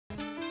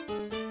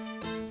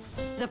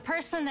The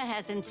person that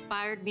has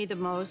inspired me the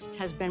most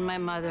has been my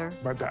mother.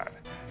 My dad.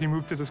 He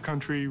moved to this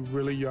country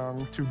really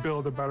young to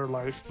build a better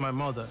life. My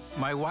mother.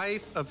 My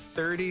wife of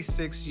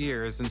 36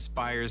 years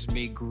inspires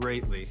me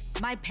greatly.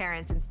 My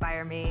parents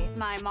inspire me.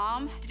 My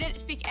mom didn't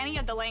speak any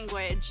of the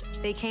language.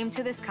 They came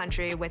to this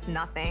country with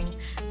nothing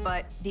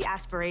but the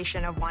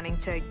aspiration of wanting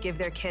to give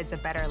their kids a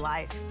better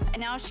life. And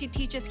now she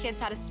teaches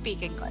kids how to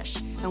speak English.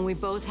 And we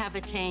both have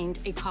attained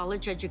a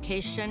college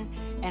education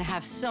and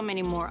have so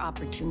many more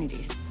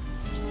opportunities.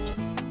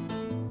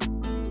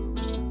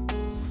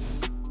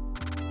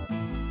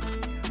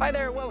 Hi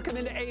there, welcome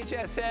into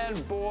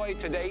HSN. Boy,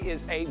 today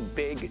is a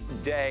big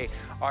day.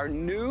 Our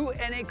new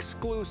and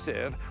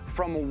exclusive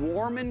from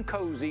Warm &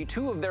 Cozy,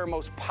 two of their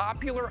most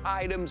popular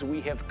items.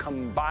 We have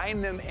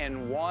combined them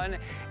in one,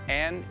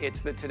 and it's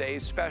the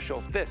today's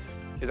special. This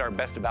is our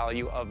best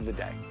value of the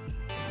day.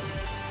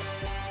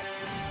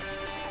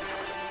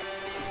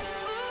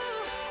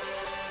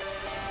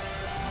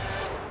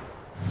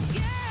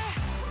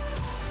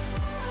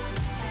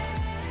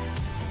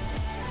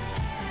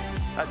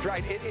 That's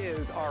right, it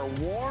is our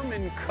Warm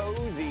 &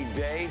 Cozy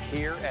day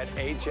here at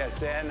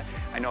HSN.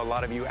 I know a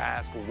lot of you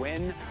ask,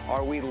 when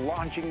are we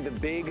launching the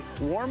big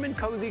Warm &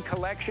 Cozy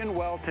collection?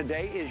 Well,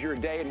 today is your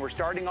day, and we're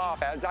starting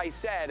off, as I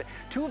said,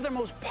 two of the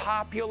most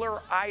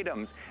popular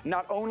items.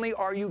 Not only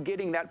are you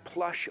getting that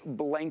plush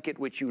blanket,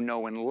 which you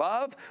know and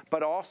love,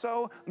 but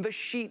also the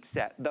sheet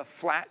set, the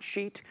flat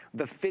sheet,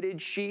 the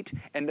fitted sheet,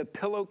 and the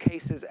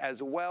pillowcases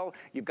as well.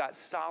 You've got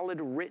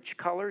solid, rich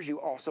colors. You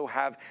also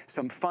have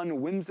some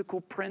fun, whimsical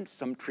prints,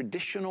 some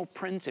traditional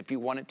prints if you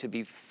want it to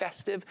be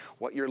festive.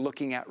 What you're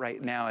looking at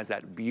right now is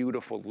that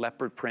beautiful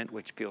leopard print,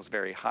 which feels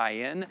very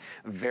high-end,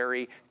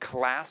 very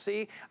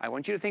classy. I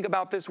want you to think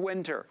about this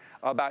winter,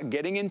 about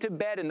getting into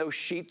bed and those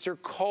sheets are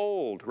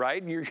cold,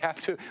 right? You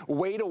have to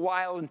wait a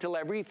while until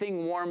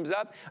everything warms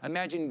up.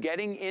 Imagine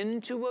getting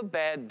into a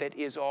bed that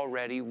is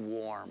already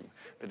warm,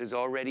 that is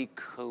already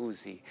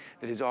cozy,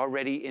 that is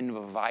already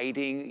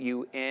inviting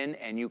you in,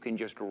 and you can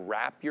just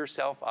wrap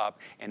yourself up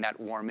in that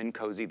warm and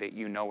cozy that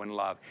you know and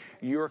love.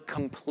 Your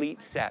complete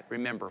set,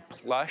 remember,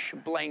 plush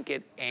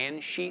blanket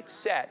and sheet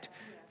set,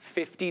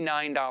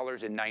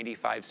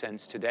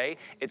 $59.95 today.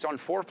 It's on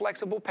 4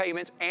 flexible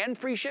payments and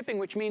free shipping,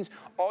 which means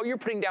all you're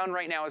putting down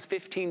right now is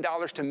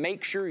 $15 to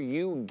make sure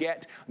you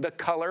get the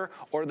color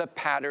or the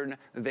pattern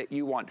that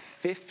you want.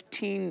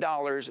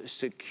 $15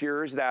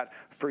 secures that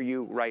for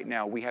you right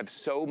now. We have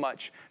so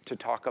much to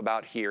talk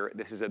about here.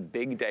 This is a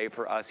big day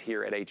for us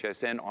here at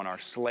HSN on our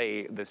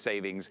Slay the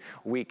Savings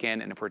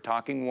weekend. And if we're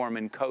talking warm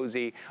and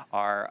cozy,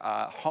 our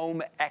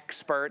home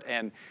expert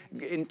and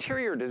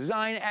interior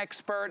design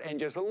expert and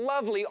just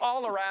lovely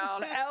all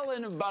around,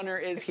 Ellen Bunner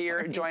is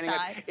here joining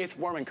us. It's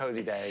Warm and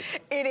Cozy Day.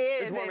 It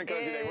is. It's Warm and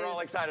Cozy Day. We're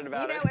all excited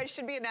about it. You know, it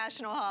should be a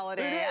national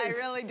holiday. I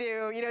really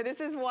do. You know, this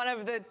is one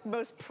of the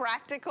most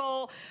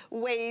practical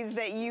ways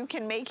that you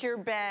can make your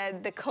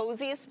bed the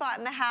coziest spot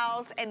in the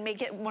house and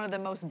make it one of the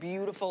most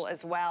beautiful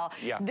as well.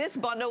 Yeah. This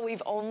bundle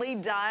we've only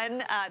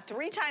done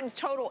 3 times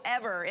total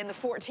ever in the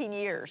 14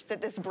 years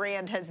that this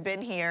brand has been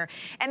here.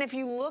 And if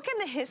you look in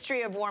the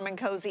history of Warm and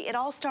Cozy, it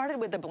all started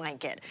with the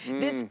blanket.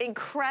 This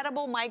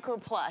incredible micro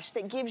plush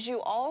that gives you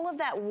all of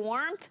that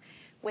warmth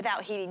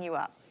without heating you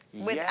up.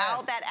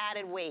 Without that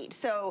added weight.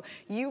 So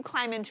you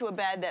climb into a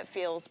bed that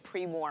feels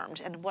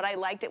pre-warmed. And what I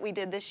like that we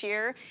did this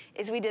year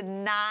is we did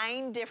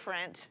 9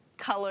 different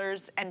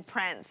colors and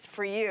prints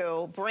for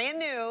you, brand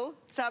new,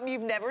 some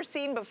you've never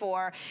seen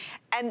before,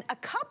 and a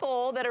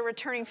couple that are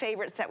returning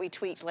favorites that we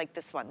tweaked, like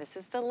this one. This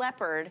is the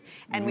leopard,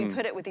 and we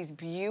put it with these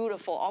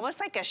beautiful,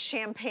 almost like a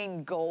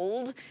champagne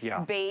gold,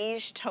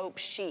 beige taupe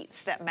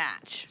sheets that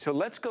match. So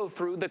let's go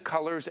through the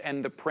colors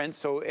and the prints.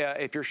 So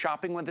if you're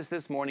shopping with us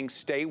this morning,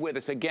 stay with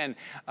us. Again,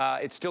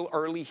 it's still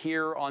early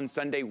here on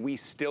Sunday. We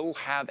still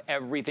have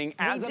everything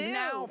as of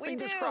now.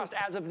 Fingers crossed,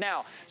 as of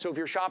now. So if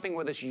you're shopping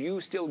with us, you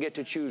still get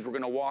to choose. We're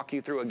going to walk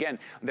you through. Again,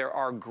 there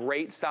are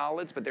great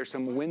solids, but there's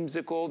some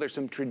whimsical, there's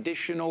some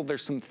traditional,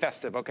 there's some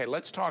festive. Okay,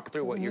 let's talk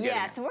through what you're getting.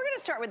 Yes, and we're going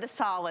to start with the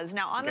solids.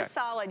 Now, on the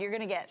solid, you're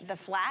going to get the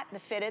flat, the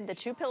fitted, the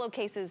 2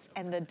 pillowcases,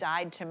 and the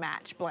dyed to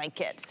match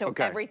blanket. So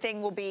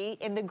everything will be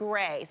in the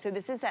gray. So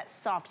this is that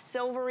soft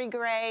silvery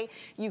gray.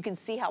 You can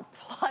see how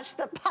plush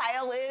the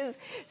pile is,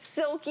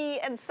 silky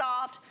and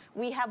soft.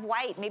 We have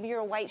white. Maybe you're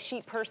a white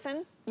sheet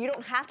person. You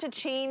don't have to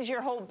change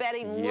your whole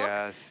bedding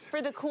look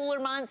for the cooler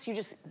months. You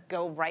just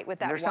go right with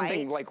that There's white. There's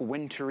something like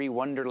wintry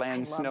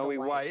wonderland, snowy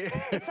white.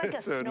 It's like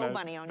a snow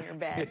bunny on your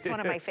bed. It's one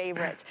of my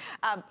favorites.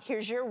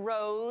 Here's your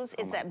rose.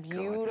 It's that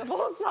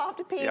beautiful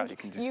soft pink. Yeah, you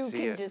can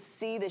just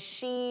see the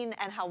sheen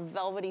and how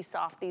velvety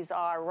soft these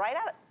are.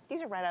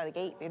 These are right out of the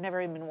gate. They've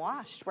never even been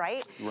washed,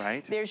 right?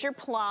 Right. There's your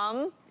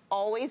plum.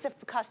 Always a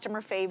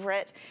customer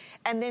favorite.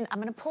 And then I'm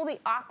gonna pull the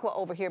aqua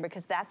over here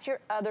because that's your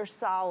other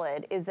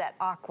solid, is that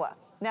aqua.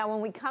 Now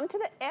when we come to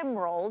the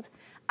emerald,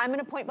 I'm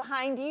gonna point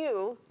behind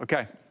you.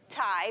 Okay.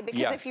 Ty,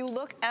 because if you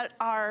look at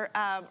our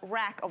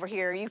rack over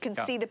here, you can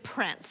see the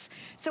prints.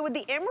 So with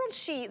the emerald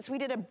sheets, we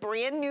did a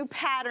brand new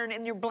pattern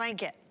in your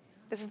blanket.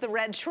 This is the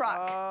red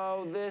truck.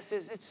 Oh,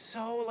 it's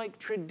so like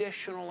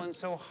traditional and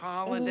so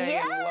holiday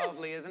and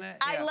lovely, isn't it?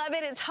 I love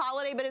it. It's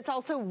holiday, but it's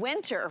also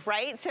winter,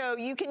 right? So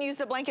you can use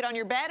the blanket on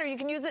your bed or you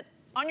can use it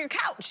on your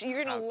couch.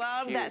 You're gonna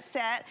love that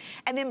set.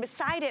 And then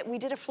beside it, we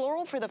did a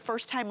floral for the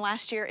first time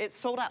last year. It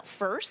sold out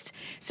first.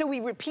 So we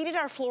repeated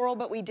our floral,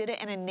 but we did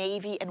it in a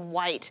navy and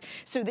white.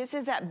 So this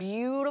is that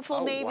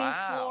beautiful navy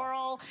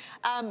floral.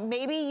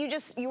 Maybe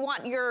you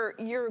want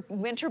your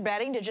winter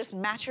bedding to just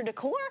match your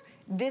decor.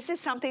 This is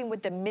something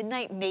with the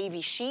midnight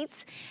navy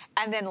sheets.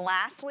 And then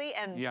lastly,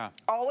 and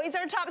always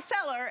our top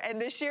seller, and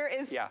this year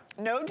is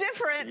no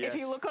different. If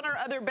you look on our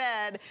other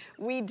bed,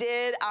 we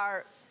did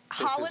our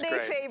holiday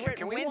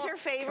favorite, winter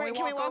favorite.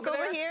 Can we walk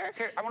over here?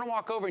 Here, I want to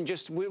walk over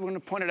and we're going to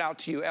point it out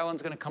to you.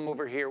 Ellen's going to come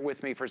over here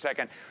with me for a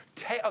second.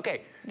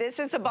 Okay. This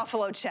is the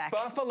buffalo check.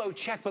 Buffalo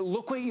check, but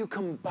look what you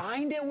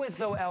combined it with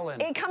though, Ellen.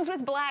 It comes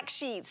with black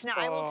sheets. Now,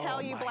 I will tell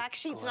you, black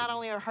sheets not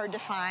only are hard to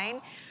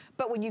find,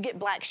 but when you get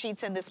black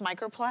sheets in this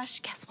micro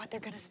plush, guess what? They're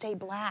going to stay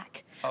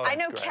black. I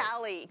know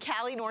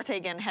Callie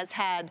Northagen has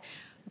had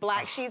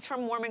black sheets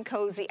from Warm and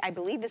Cozy. I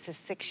believe this is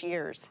 6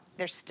 years.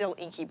 They're still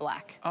inky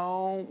black.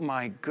 Oh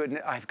my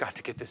goodness, I've got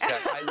to get this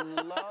set. I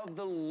love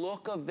the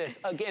look of this.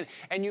 Again,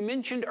 and you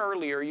mentioned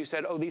earlier, you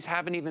said, oh, these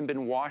haven't even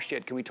been washed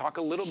yet. Can we talk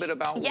a little bit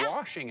about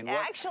washing and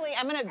actually,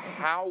 I'm gonna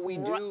how we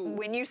do?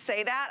 When you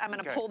say that, I'm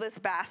gonna pull this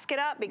basket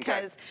up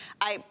because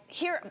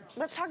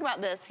let's talk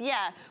about this.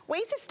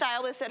 Ways to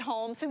style this at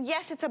home. So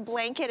yes, it's a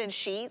blanket and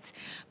sheets,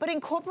 but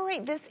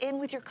incorporate this in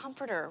with your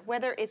comforter,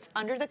 whether it's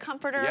under the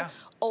comforter,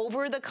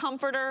 over the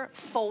comforter,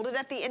 folded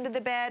at the end of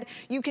the bed.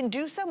 You can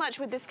do so much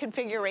with this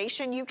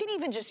configuration. You can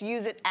even just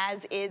use it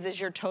as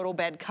your total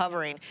bed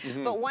covering.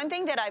 But one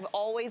thing that I've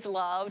always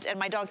loved, and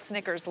my dog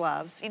Snickers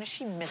loves, you know,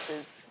 she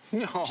misses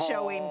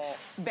showing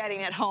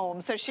bedding at home,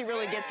 so she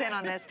really gets in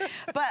on this.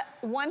 But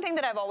one thing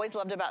that I've always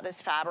loved about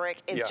this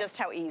fabric is just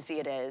how easy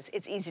it is.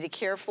 It's easy to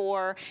care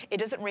for. It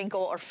doesn't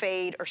wrinkle or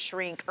fade or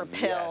shrink or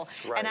pill.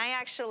 And I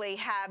actually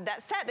have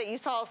that set that you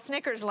saw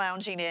Snickers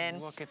lounging in.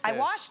 Look at this. I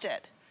washed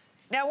it.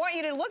 Now I want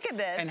you to look at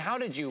this. And how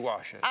did you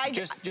wash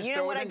it? You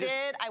know what I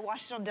did? I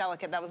washed it on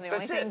delicate. That was the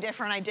only thing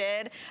different I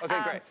did.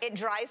 Okay, great. It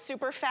dries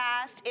super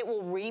fast. It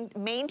will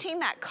maintain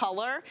that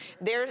color.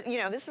 You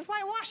know, this is why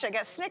I washed it. I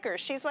got Snickers.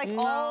 She's like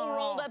all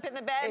rolled up in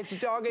the bed.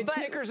 It's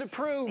Snickers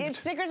approved. It's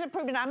Snickers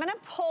approved. And I'm gonna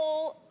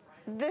pull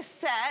the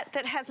set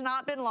that has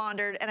not been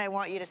laundered, and I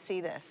want you to see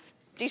this.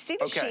 Do you see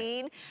the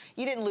sheen?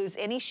 You didn't lose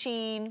any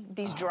sheen.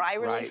 These dry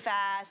really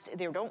fast.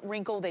 They don't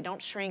wrinkle, they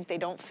don't shrink, they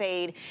don't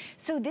fade.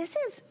 So this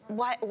is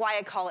why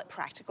I call it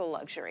practical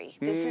luxury.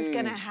 This is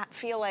gonna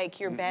feel like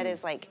your bed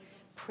is like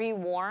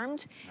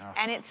pre-warmed,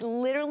 and it's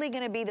literally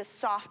gonna be the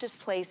softest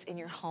place in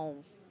your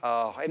home.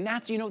 Oh, and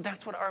that's, you know,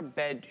 that's what our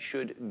bed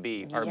should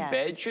be. Our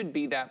bed should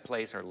be that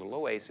place, our little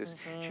oasis,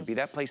 should be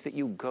that place that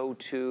you go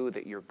to,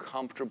 that you're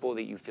comfortable,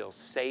 that you feel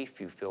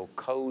safe, you feel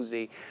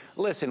cozy.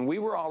 Listen, we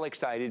were all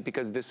excited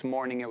because this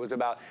morning it was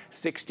about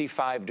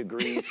 65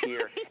 degrees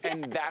here,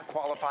 and that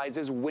qualifies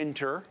as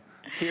winter.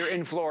 Here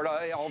in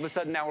Florida, all of a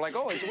sudden now we're like,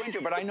 oh, it's winter.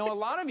 But I know a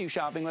lot of you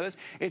shopping with us,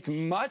 it's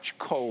much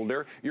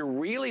colder. You're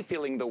really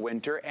feeling the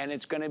winter, and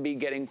it's going to be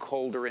getting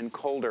colder and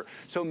colder.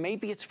 So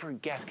maybe it's for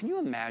guests. Can you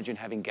imagine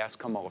having guests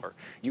come over?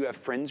 You have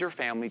friends or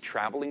family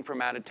traveling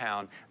from out of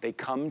town. They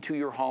come to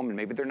your home, and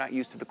maybe they're not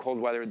used to the cold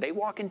weather. They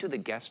walk into the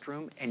guest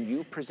room, and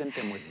you present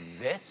them with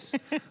this?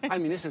 I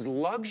mean, this is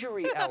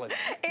luxury, Ellen.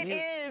 It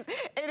is.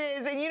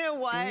 And you know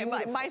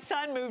what? My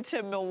son moved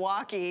to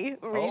Milwaukee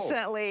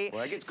recently.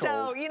 Well, that gets cold.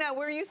 So, you know,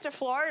 we're used to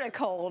Florida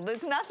cold.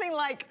 It's nothing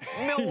like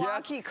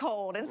Milwaukee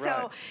cold. And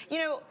so, you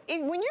know,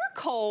 when you're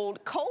cold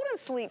and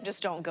sleep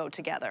just don't go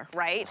together,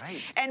 right?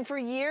 And for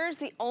years,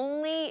 the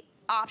only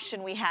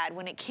option we had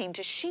when it came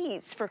to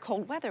sheets for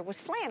cold weather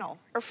was flannel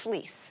or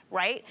fleece,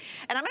 right?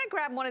 And I'm gonna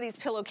grab one of these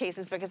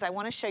pillowcases because I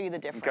wanna show you the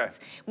difference.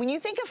 When you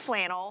think of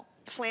flannel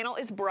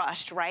is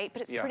brushed, right?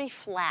 But it's pretty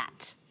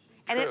flat.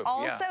 And it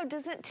also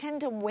doesn't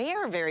tend to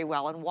wear very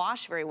well and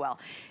wash very well.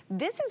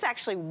 This is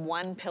actually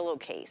one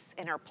pillowcase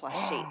in our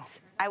plush sheets.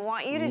 I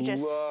want you to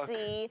just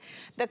see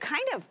the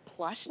kind of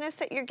plushness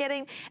that you're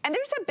getting. And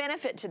there's a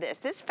benefit to this.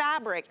 This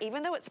fabric,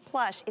 even though it's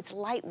plush, it's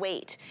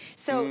lightweight.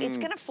 So it's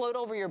gonna float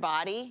over your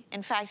body.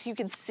 In fact, you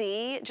can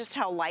see just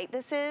how light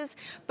this is.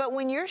 But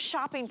when you're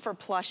shopping for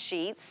plush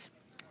sheets,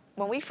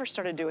 when we first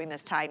started doing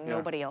this, Ty,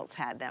 nobody else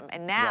had them.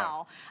 And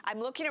now, I'm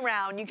looking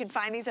around, you can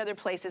find these other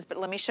places, but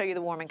let me show you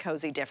the Warm and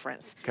Cozy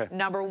difference.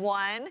 Number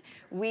one,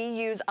 we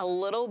use a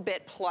little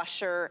bit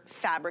plusher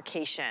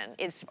fabrication.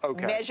 It's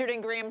measured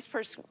in grams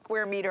per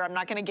square meter. I'm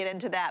not gonna get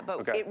into that,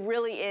 but it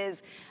really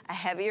is a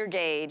heavier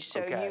gauge,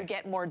 so you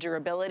get more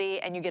durability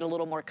and you get a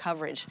little more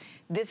coverage.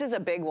 This is a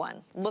big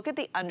one. Look at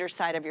the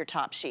underside of your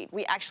top sheet.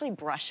 We actually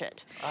brush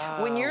it.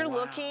 When you're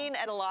looking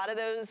at a lot of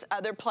those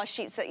other plush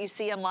sheets that you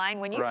see online,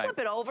 when you flip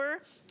it over,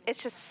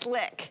 it's just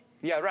slick.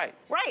 Yeah, right.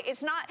 Right,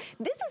 it's not,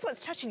 this is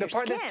what's touching your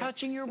skin. The part that's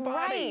touching your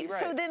body. Right,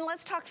 so then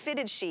let's talk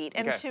fitted sheet.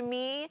 And Okay. to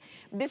me,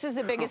 this is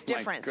the biggest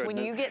difference. When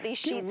you get these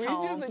sheets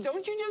home.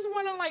 Don't you just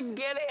want to like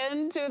get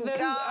into this?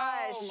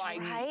 Gosh, oh my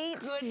right?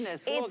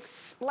 goodness,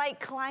 It's like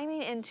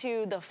climbing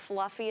into the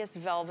fluffiest,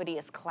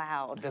 velvetiest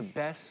cloud. The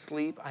best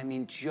sleep, I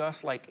mean,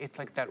 just like, it's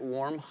like that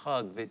warm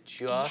hug that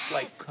just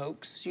like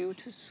coaxes you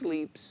to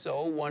sleep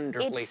so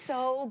wonderfully. It's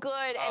so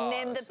good. And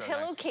then the so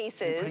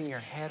pillowcases. nice. Putting your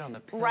head on the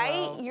pillow.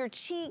 Right, your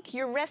cheek,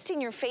 you're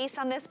resting your face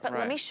on this, but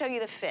let me show you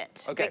the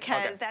fit. Okay,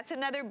 because that's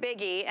another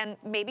biggie. And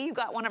maybe you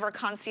got one of our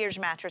concierge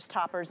mattress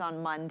toppers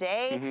on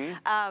Monday.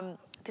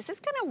 This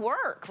is gonna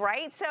work,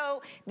 right?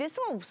 So this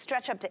will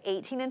stretch up to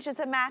 18 inches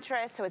of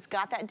mattress, so it's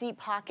got that deep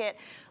pocket.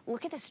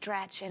 Look at the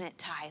stretch in it,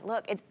 Ty.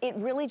 Look, it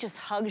really just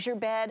hugs your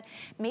bed.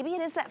 Maybe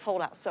it is that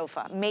fold-out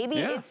sofa. Maybe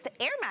it's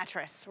the air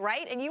mattress,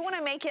 right? And you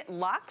wanna make it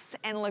luxe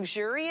and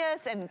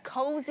luxurious and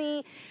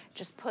cozy.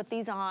 Just put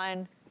these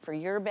on for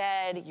your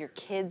bed, your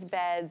kids'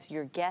 beds,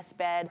 your guest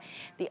bed.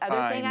 The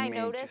other thing I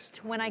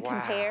noticed when I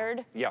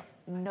compared,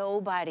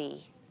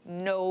 nobody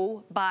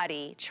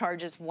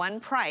charges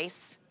one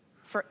price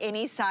for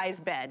any size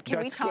bed. Can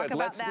we talk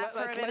about that for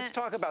a minute?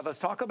 Let's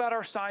talk about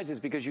our sizes,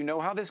 because you know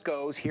how this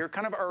goes. Here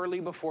kind of early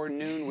before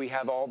noon, we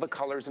have all the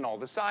colors and all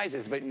the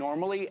sizes. But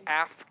normally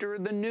after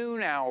the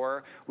noon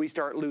hour, we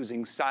start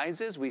losing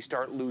sizes, we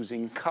start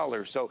losing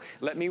colors. So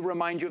let me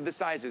remind you of the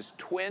sizes.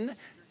 Twin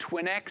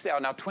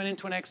XL. Now, twin and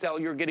twin XL,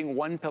 you're getting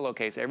one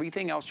pillowcase.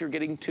 Everything else, you're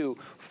getting two.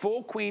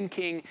 Full queen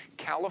king,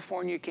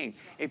 California king.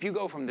 If you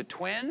go from the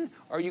twin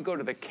or you go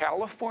to the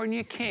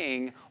California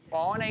king,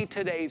 on a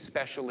today's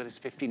special, it is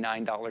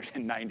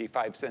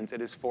 $59.95.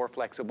 It is 4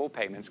 flexible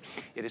payments.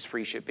 It is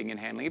free shipping and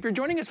handling. If you're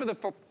joining us for the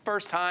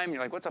first time,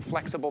 you're like, what's a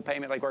flexible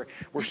payment? Like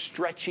we're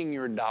stretching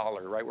your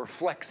dollar, right? We're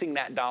flexing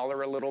that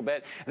dollar a little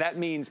bit. That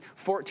means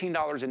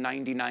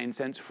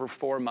 $14.99 for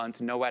 4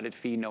 months, no added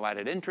fee, no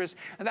added interest.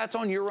 And that's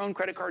on your own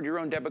credit card, your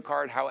own debit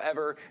card,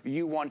 however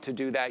you want to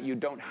do that. You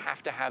don't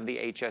have to have the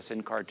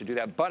HSN card to do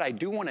that. But I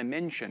do want to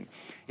mention,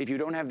 if you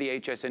don't have the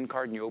HSN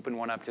card and you open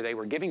one up today,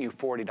 we're giving you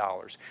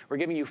 $40. We're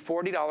giving you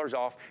 $40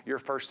 off your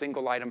first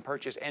single item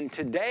purchase. And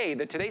today,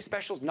 the Today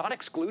Special is not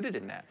excluded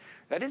in that.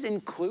 That is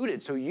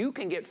included. So you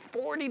can get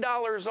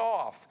 $40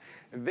 off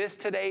this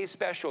Today's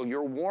Special,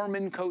 your warm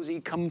and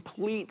cozy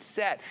complete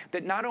set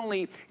that not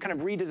only kind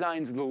of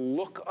redesigns the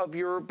look of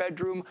your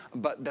bedroom,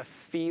 but the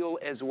feel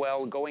as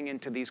well going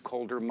into these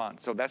colder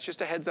months. So that's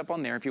just a heads up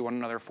on there if you want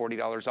another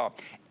 $40 off.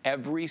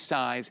 Every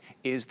size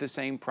is the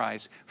same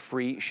price,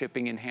 free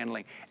shipping and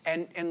handling.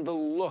 And the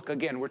look,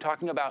 again, we're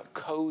talking about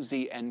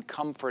cozy and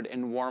comfort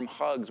and warm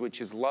hugs,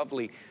 which is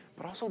lovely.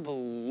 But also the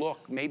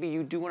look. Maybe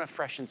you do want to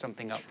freshen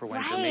something up for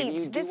winter. Right. Maybe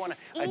you do want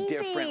a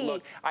different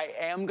look. I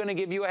am going to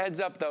give you a heads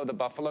up, though. The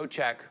Buffalo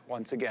check,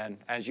 once again,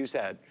 as you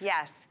said.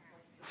 Yes.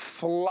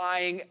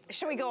 Flying.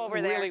 Should we go over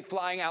there? Really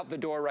flying out the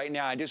door right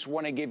now. I just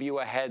want to give you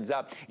a heads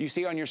up. You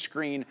see on your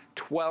screen,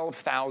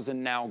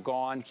 12,000 now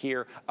gone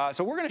here.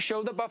 So we're going to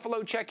show the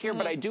Buffalo check here,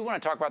 but I do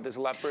want to talk about this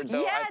leopard,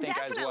 though, I think,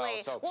 definitely.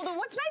 as well. Well,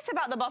 what's nice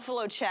about the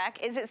Buffalo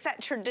check is it's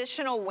that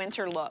traditional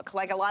winter look.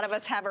 Like a lot of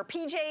us have our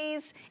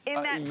PJs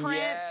in that print.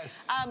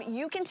 Yes.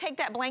 You can take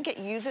that blanket,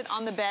 use it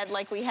on the bed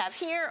like we have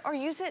here, or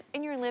use it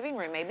in your living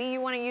room. Maybe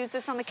you want to use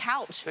this on the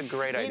couch. It's a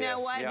great idea. You know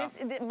what?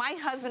 Yeah. My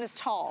husband is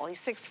tall.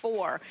 He's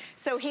 6'4",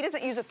 so he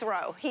doesn't use a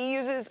throw. He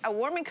uses a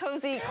warm and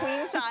cozy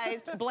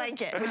queen-sized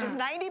blanket, which is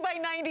 90 by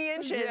 90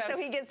 inches, so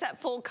he gets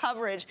that full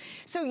coverage.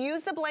 So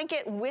use the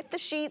blanket with the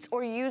sheets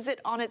or use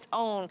it on its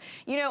own.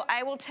 You know,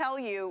 I will tell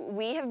you,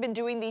 we have been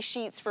doing these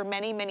sheets for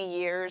many, many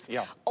years.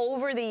 Yeah.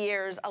 Over the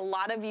years, a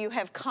lot of you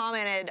have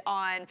commented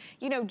on,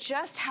 you know,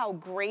 just how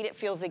great it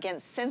feels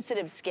against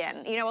sensitive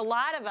skin. You know, a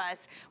lot of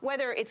us,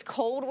 whether it's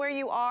cold where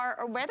you are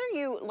or whether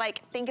you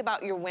like think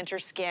about your winter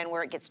skin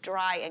where it gets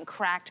dry and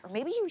cracked, or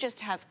maybe you just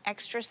have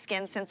extra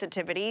skin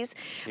sensitivities,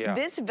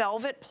 this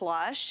velvet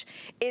plush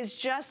is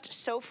just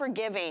so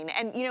forgiving.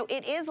 And you know,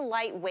 it is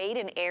lightweight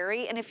and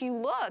airy. And if you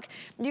look,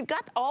 you've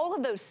got all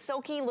of those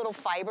silky little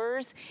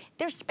fibers.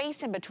 There's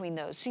space in between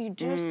those, so you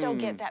do still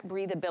get that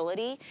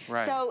breathability.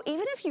 Right. So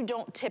even if you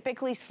don't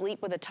typically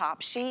sleep with a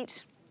top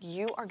sheet,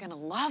 you are gonna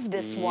love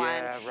this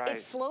one. Right.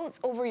 It floats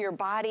over your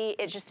body,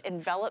 it just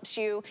envelops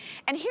you.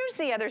 And here's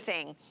the other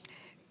thing.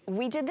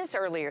 We did this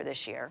earlier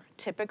this year.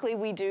 Typically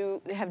we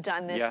have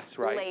done this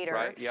later.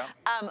 Right, yeah.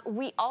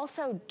 We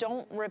also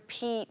don't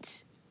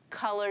repeat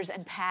colors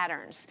and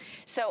patterns.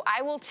 So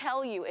I will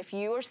tell you, if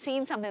you are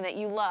seeing something that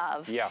you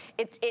love,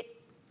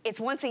 it's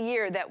once a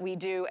year that we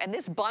do, and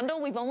this bundle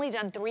we've only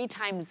done 3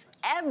 times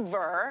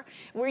ever,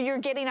 where you're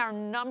getting our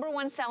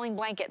 #1 selling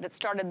blanket that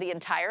started the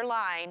entire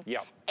line,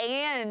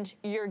 and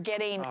you're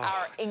getting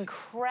our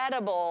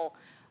incredible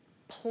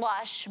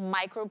plush,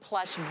 micro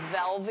plush,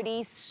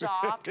 velvety,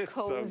 soft,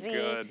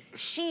 cozy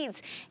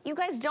sheets. You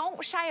guys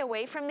don't shy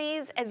away from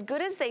these. As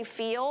good as they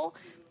feel,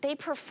 they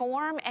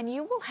perform, and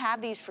you will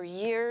have these for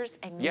years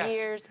and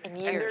years and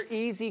years. And they're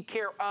easy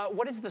care.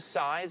 What is the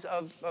size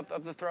of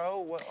the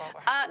throw?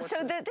 This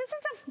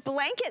is a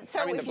blanket.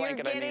 So if you're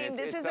getting,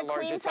 this is a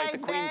queen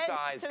size bed.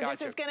 So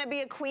this is going to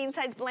be a queen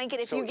size blanket.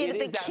 If you get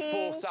the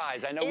king, full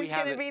size. I know it's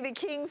going to be the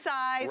king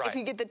size. Right. If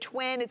you get the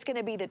twin, it's going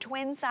to be the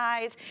twin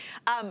size.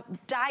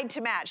 Dyed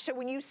to match. So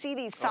when you see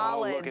these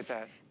solids, look at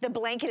that. The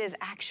blanket is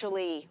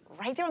actually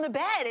right there on the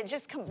bed. It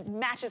just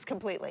matches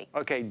completely.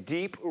 Okay,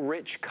 deep,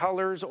 rich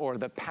colors or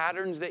the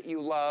patterns that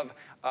you love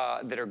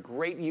that are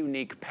great,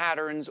 unique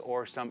patterns,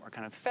 or some are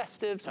kind of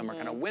festive, some are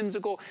kind of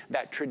whimsical.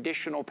 That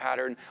traditional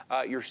pattern,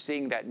 you're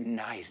seeing that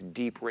nice,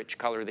 deep, rich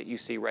color that you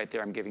see right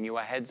there. I'm giving you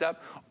a heads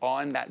up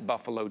on that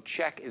buffalo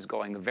check is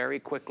going very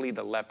quickly.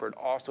 The leopard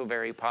also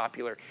very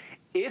popular.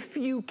 If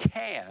you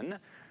can,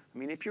 I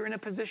mean, if you're in a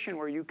position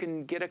where you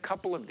can get a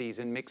couple of these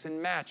and mix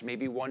and match,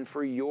 maybe one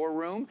for your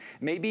room,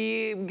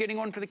 maybe getting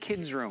one for the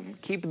kids' room,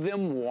 keep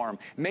them warm.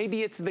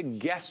 Maybe it's the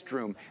guest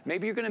room.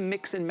 Maybe you're gonna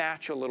mix and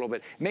match a little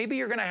bit. Maybe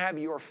you're gonna have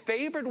your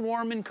favorite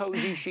warm and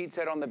cozy sheet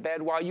set on the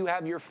bed while you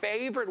have your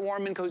favorite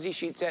warm and cozy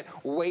sheet set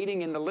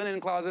waiting in the linen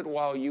closet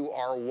while you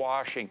are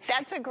washing.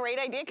 That's a great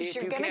idea because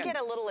you're gonna get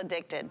a little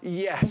addicted.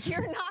 Yes.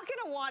 You're not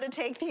gonna want to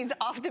take these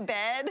off the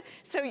bed,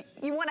 so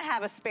you wanna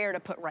have a spare to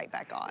put right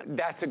back on.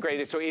 That's a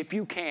great, so if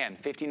you can,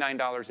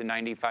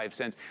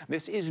 $59.95.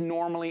 This is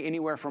normally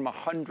anywhere from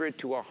 $100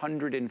 to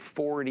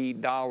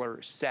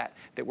 $140 set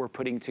that we're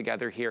putting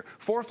together here.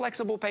 4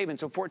 flexible payments,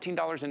 so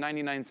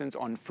 $14.99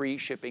 on free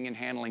shipping and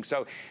handling.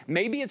 So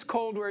maybe it's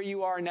cold where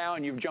you are now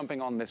and you're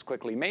jumping on this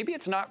quickly. Maybe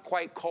it's not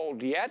quite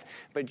cold yet,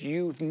 but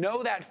you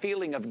know that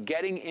feeling of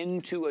getting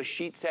into a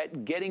sheet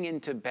set, getting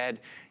into bed,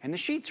 and the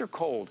sheets are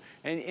cold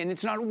and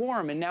it's not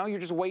warm, and now you're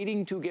just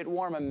waiting to get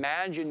warm.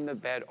 Imagine the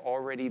bed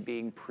already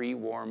being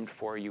pre-warmed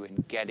for you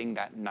and getting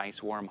that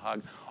nice warm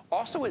hug.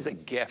 Also as a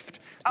gift.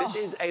 This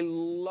is a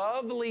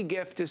lovely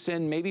gift to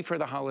send maybe for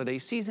the holiday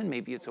season.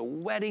 Maybe it's a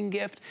wedding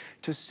gift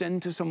to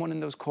send to someone in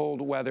those cold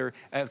weather.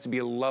 It has to be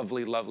a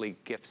lovely, lovely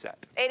gift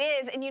set. It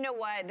is, and you know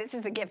what? This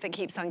is the gift that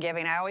keeps on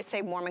giving. I always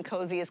say warm and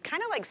cozy is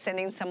kind of like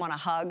sending someone a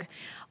hug.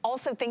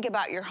 Also think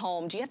about your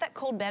home. Do you have that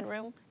cold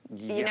bedroom?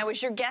 Yeah. You know,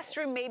 is your guest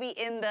room maybe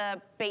in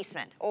the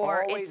basement?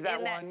 Or always it's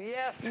in that one,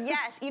 yes.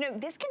 Yes, you know,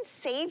 this can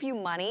save you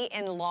money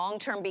in long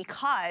term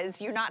because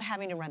you're not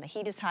having to run the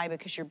heat is high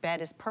because your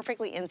bed is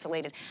perfectly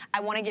insulated. I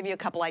want to give you a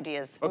couple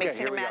ideas,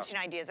 mixing and matching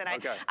ideas. And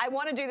I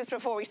want to do this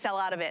before we sell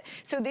out of it.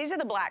 So these are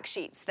the black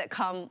sheets that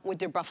come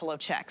with your buffalo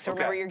check. So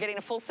remember, you're getting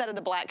a full set of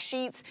the black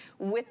sheets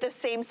with the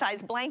same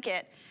size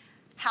blanket.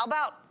 How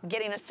about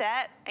getting a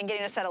set and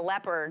getting a set of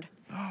leopard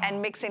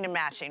and mixing and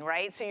matching,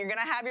 right? So you're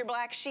gonna have your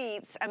black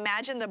sheets.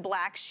 Imagine the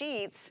black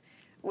sheets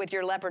with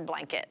your leopard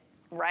blanket,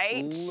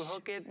 right?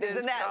 Look at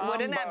this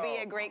Wouldn't that be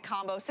a great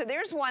combo? So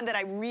there's one that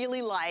I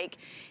really like.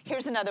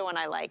 Here's another one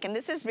I like. And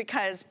this is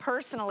because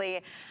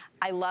personally,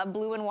 I love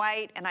blue and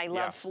white and I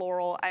love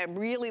floral. I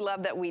really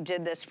love that we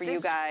did this for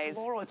you guys.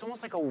 Floral, it's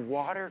almost like a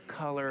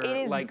watercolor. It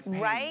is, like,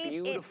 right?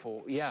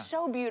 Beautiful,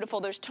 So beautiful.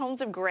 There's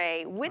tones of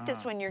gray. With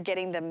this one, you're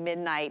getting the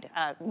midnight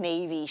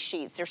navy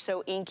sheets. They're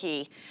so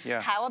inky.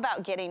 How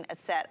about getting a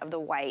set of the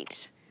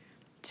white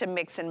to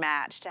mix and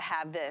match, to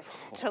have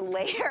this, to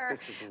layer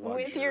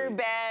with your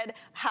bed?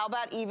 How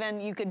about even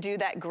you could do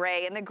that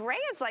gray? And the gray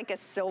is like a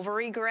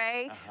silvery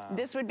gray.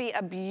 This would be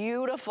a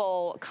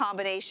beautiful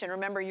combination.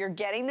 Remember, you're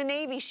getting the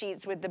navy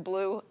sheets with the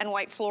blue and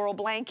white floral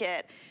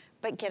blanket,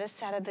 but get a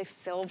set of the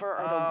silver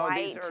or the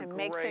white to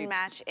mix and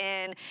match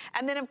in.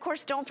 And then, of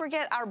course, don't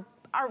forget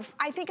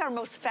I think our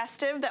most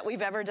festive that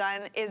we've ever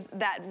done is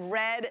that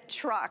red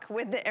truck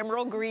with the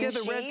emerald green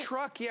sheets. Yeah, the red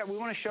truck, we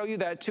want to show you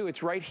that too.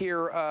 It's right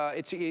here.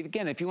 It's,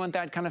 again, if you want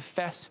that kind of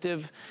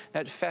festive,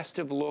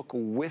 look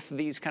with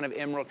these kind of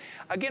emerald.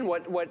 Again,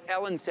 what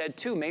Ellen said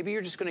too, maybe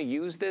you're just going to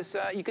use this,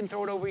 you can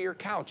throw it over your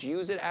couch.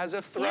 Use it as a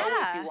throw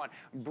if you want.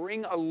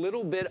 Bring a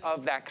little bit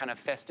of that kind of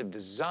festive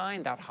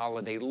design, that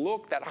holiday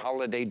look, that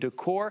holiday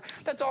decor.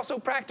 That's also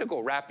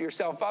practical. Wrap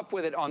yourself up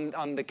with it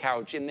on the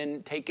couch and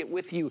then take it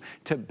with you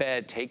to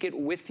bed. Take it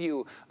with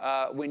you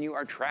when you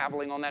are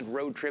traveling on that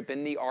road trip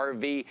in the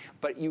RV,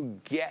 but you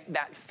get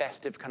that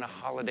festive kind of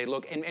holiday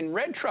look. And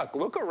Red Truck,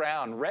 look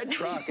around. Red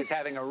Truck is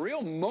having a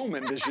real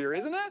moment this year,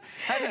 isn't it?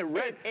 Having a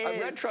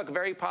Red Truck,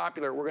 very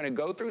popular. We're going to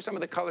go through some of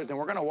the colors, and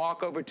we're going to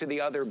walk over to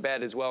the other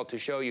bed as well to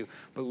show you.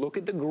 But look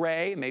at the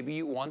gray. Maybe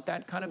you want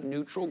that kind of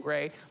neutral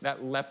gray,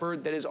 that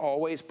leopard that is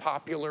always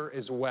popular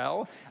as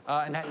well.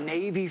 And that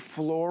navy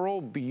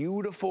floral,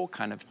 beautiful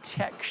kind of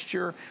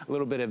texture, a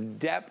little bit of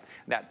depth,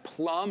 that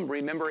plum.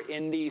 Remember,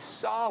 in the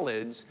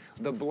solids,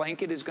 the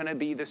blanket is going to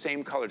be the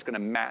same color. It's going to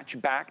match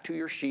back to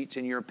your sheets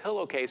and your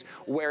pillowcase,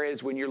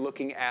 whereas when you're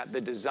looking at the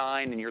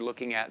design and you're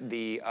looking at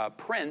the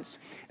prints,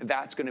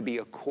 that's going to be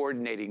a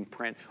coordinating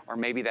print, or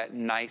maybe that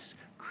nice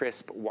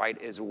crisp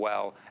white as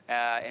well.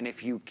 And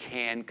if you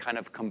can kind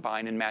of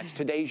combine and match.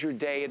 Today's your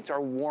day. It's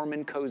our warm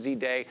and cozy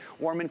day.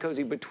 Warm and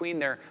cozy between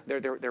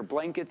their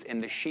blankets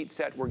and the sheet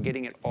set. We're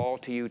getting it all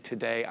to you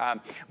today. I'm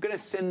going to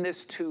send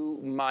this to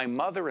my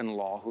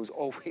mother-in-law, who's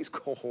always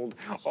cold,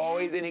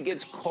 always, and it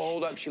gets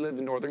cold up. She lives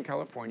in Northern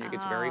California. It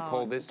gets very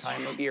cold this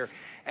time of year.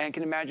 And I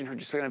can imagine her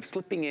just kind of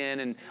slipping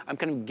in, and I'm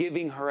kind of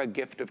giving her a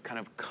gift of kind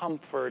of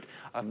comfort,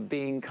 of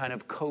being kind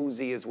of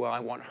cozy as well. I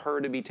want her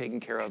to be taken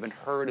care of and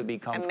her to be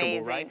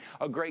comfortable, right?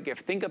 A great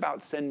gift. Think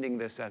about sending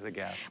this as a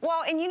gift.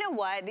 Well, and you know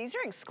what? These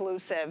are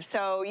exclusive.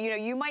 So, you know,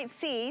 you might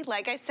see,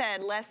 like I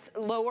said,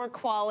 lower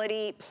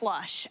quality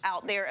plush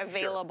out there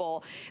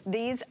available. Sure.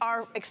 These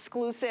are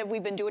exclusive.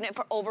 We've been doing it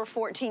for over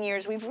 14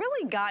 years. We've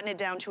really gotten it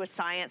down to a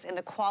science in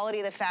the quality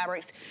of the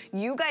fabrics.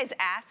 You guys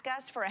ask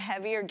us for a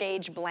heavier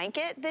gauge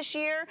blanket this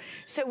year.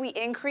 So we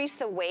increase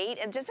the weight.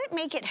 And does it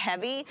make it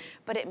heavy?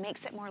 But it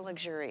makes it more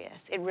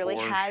luxurious. It really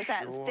has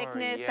that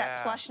thickness,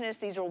 that plushness.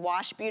 These will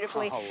wash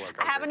beautifully.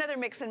 I have another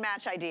mix and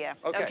match idea.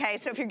 Okay,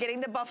 so if you're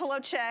getting the buffalo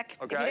check,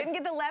 if you didn't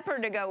get the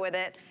leopard to go with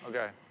it,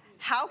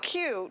 how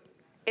cute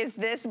is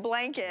this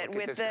blanket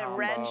with the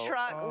red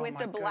truck with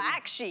the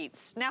black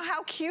sheets? Now,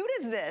 how cute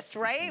is this,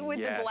 right? With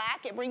the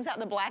black, it brings out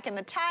the black in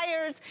the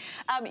tires.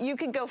 You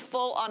could go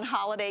full on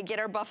holiday, get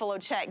our buffalo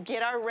check,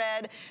 get our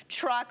red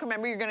truck.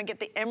 Remember, you're gonna get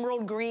the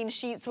emerald green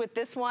sheets with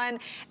this one,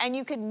 and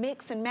you could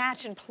mix and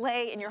match and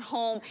play in your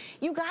home.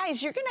 You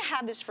guys, you're gonna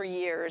have this for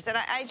years, and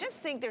I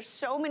just think there's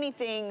so many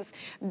things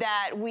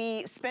that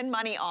we spend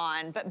money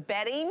on, but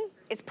bedding,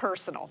 it's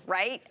personal,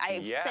 right?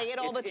 I say it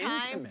all the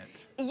time.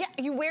 Intimate. Yeah,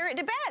 you wear it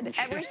to bed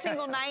every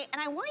single night.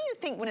 And I want you to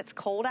think when it's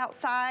cold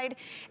outside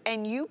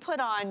and you put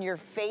on your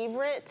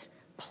favorite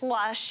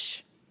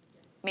plush,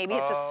 maybe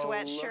it's a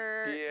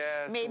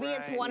sweatshirt, maybe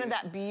it's one of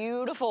that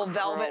beautiful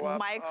velvet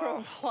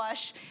micro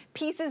plush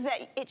pieces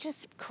that it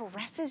just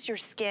caresses your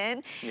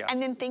skin.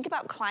 And then think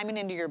about climbing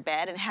into your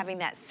bed and having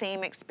that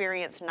same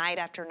experience night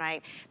after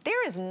night.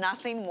 There is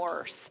nothing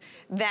worse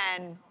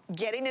than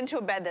getting into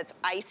a bed that's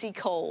icy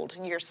cold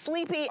and you're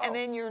sleepy and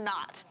then you're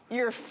not.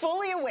 You're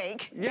fully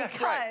awake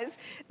because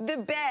the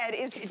bed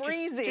is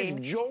freezing.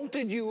 Just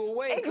jolted you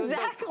awake.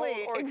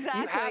 Exactly,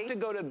 You have to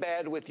go to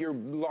bed with your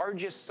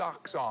largest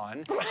socks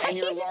on and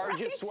your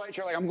largest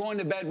sweatshirt. Like, I'm going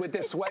to bed with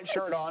this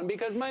sweatshirt on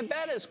because my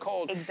bed is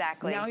cold.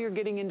 Now you're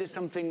getting into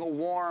something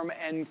warm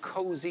and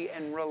cozy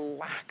and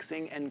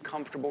relaxing and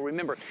comfortable.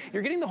 Remember,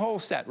 you're getting the whole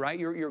set, right?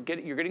 You're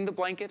getting the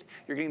blanket,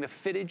 you're getting the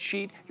fitted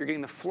sheet, you're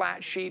getting the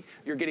flat sheet,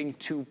 you're getting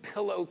 2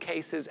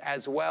 pillowcases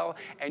as well,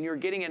 and you're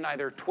getting in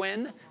either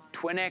twin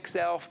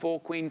XL, full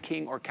queen,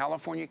 king, or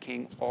California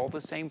king, all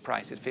the same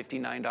price at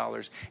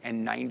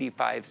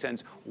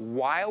 $59.95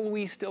 while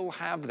we still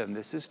have them.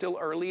 This is still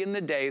early in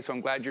the day, so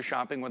I'm glad you're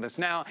shopping with us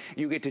now.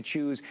 You get to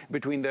choose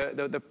between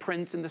the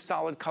prints and the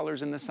solid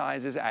colors and the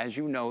sizes. As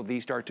you know,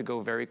 these start to go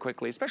very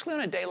quickly, especially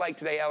on a day like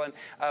today, Ellen.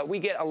 We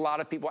get a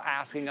lot of people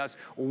asking us,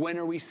 when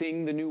are we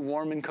seeing the new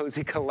Warm and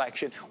Cozy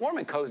collection? Warm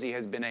and Cozy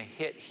has been a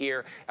hit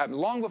here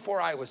long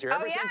before I was here.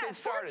 Ever since it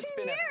started. It's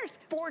been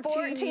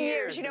 14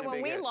 years. You know,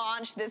 when we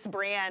launched this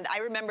brand, I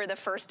remember the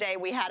first day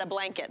we had a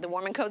blanket, the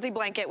Warm and Cozy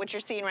blanket, which you're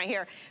seeing right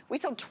here. We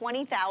sold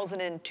 20,000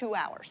 in 2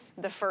 hours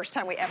the first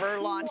time we ever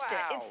launched it.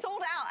 It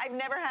sold out. I've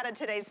never had a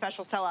Today's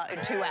Special sellout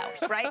in 2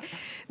 hours, right?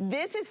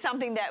 This is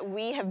something that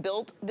we have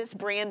built this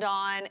brand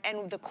on,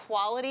 and the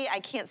quality, I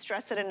can't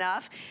stress it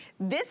enough.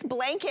 This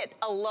blanket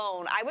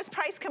alone, I was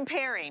price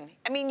comparing.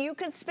 I mean, you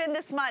could spend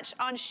this much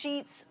on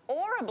sheets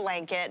or a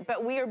blanket,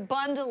 but we are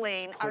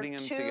bundling our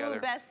 2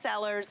 best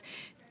sellers.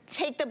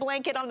 Take the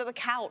blanket onto the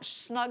couch,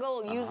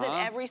 snuggle, use it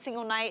every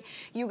single night.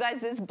 You guys,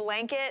 this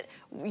blanket,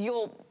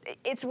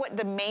 it's what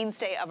the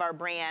mainstay of our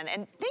brand.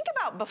 And think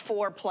about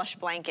before plush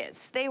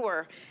blankets. They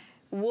were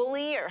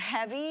woolly or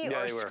heavy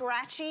or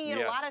scratchy. You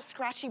had a lot of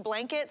scratchy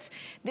blankets.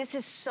 This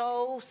is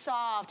so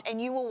soft,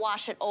 and you will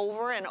wash it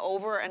over and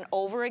over and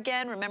over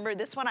again. Remember,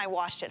 this one I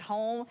washed at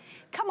home.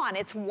 Come on,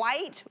 it's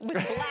white with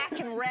black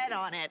and red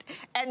on it,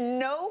 and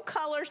no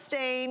color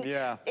stain.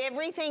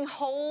 Everything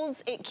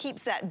holds. It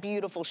keeps that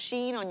beautiful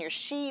sheen on your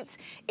sheets.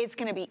 It's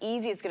gonna be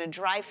easy, it's gonna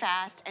dry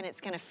fast, and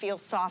it's gonna feel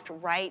soft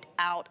right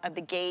out of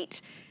the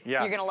gate.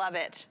 You're gonna love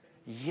it.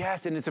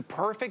 Yes, and it's a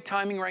perfect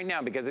timing right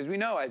now because, as we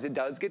know, as it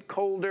does get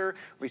colder,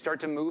 we start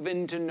to move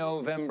into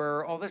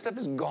November, all this stuff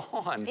is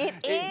gone. It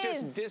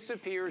just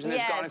disappears and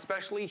it's gone,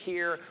 especially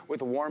here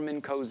with Warm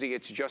and Cozy.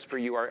 It's just for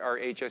you, our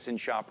HSN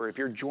shopper. If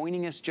you're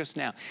joining us just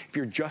now, if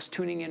you're just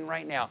tuning in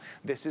right now,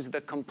 this is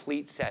the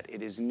complete set.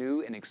 It is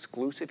new and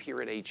exclusive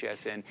here at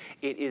HSN.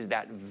 It is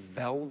that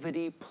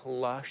velvety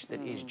plush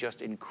that is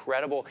just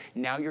incredible.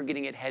 Now you're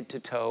getting it head to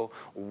toe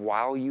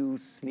while you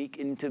sneak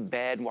into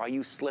bed, while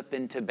you slip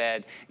into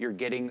bed. You're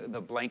getting the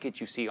blankets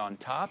you see on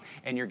top,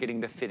 and you're getting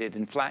the fitted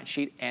and flat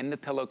sheet and the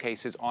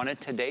pillowcases on it.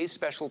 Today's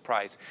special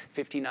price,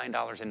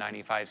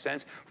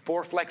 $59.95.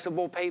 4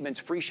 flexible payments,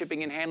 free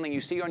shipping and handling. You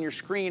see on your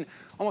screen,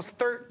 almost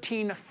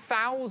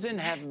 13,000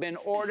 have been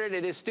ordered.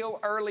 It is still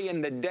early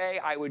in the day.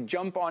 I would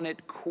jump on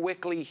it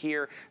quickly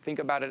here. Think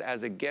about it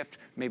as a gift,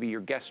 maybe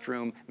your guest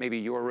room, maybe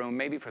your room,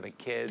 maybe for the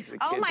kids.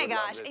 Oh my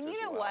gosh, and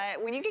you know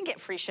what? When you can get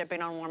free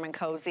shipping on Warm and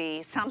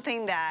Cozy,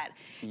 something that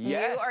you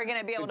are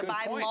gonna be able to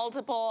buy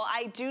multiple.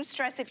 I do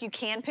stress if you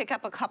can pick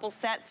up a couple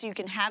sets so you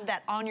can have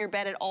that on your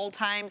bed at all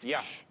times.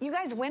 Yeah. You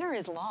guys, winter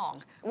is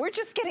long. We're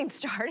just getting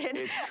started.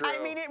 It's true.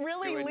 I mean, it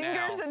really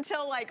lingers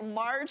until like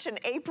March and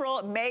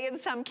April, May in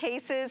some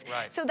cases.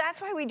 Right. So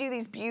that's why we do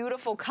these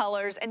beautiful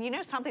colors. And you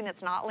know something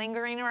that's not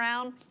lingering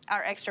around?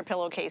 Our extra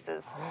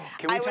pillowcases.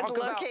 Can we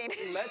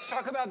let's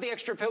talk about the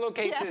extra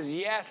pillowcases.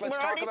 Yes, let's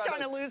talk about We're already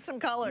starting to lose some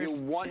colors.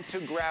 You want to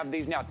grab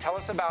these now. Tell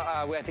us about,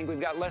 I think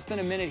we've got less than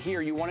a minute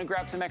here. You want to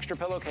grab some extra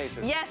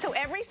pillowcases. Yeah, so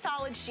every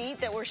solid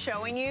sheet that we're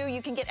showing you,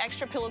 you can get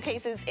extra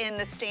pillowcases in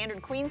the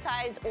standard queen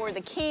size or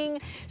the king.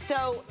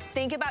 So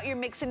think about your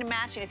mixing and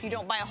matching. If you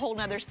don't buy a whole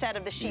nother set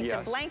of the sheets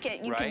and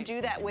blanket, you can do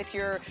that with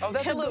your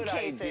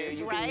pillowcases,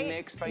 you can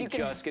mix by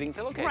just getting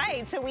pillowcases.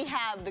 Right, so we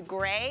have the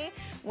gray,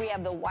 we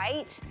have the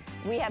white,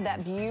 we have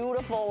that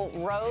beautiful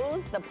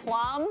rose, the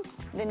plum,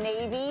 the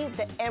navy,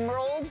 the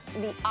emerald,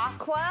 the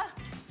aqua,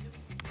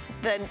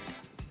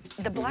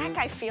 the black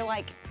I feel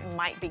like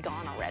might be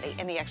gone already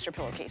in the extra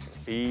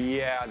pillowcases.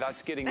 Yeah,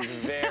 that's getting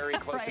very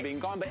close to being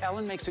gone. But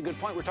Ellen makes a good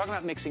point. We're talking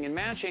about mixing and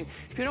matching.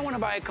 If you don't want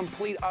to buy a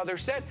complete other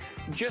set,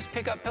 just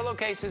pick up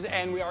pillowcases.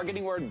 And we are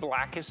getting word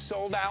black is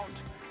sold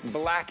out.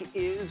 Black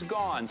is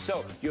gone.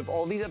 So you have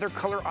all these other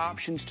color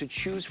options to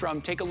choose from.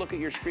 Take a look at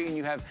your screen.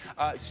 You have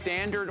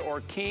standard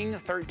or king,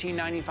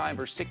 $13.95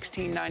 or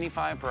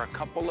 $16.95 for a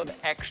couple of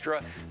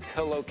extra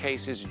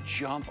pillowcases.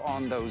 Jump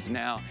on those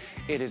now.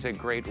 It is a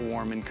great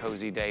warm and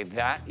cozy day.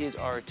 That is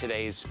our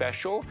today's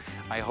special.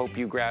 I hope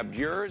you grabbed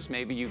yours.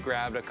 Maybe you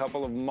grabbed a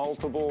couple of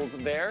multiples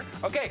there.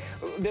 Okay,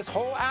 this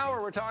whole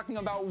hour we're talking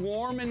about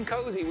warm and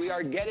cozy. We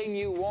are getting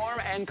you warm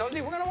and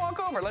cozy. We're gonna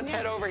walk over. Let's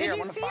head over here. Did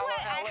you see what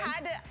I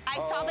had to? I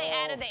saw they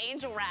added the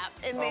angel wrap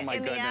in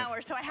the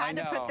hour, so I had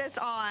to put this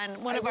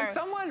on.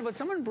 Would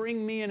someone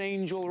bring me an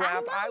angel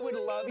wrap? I would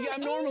love. Yeah,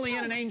 I'm normally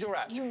in an angel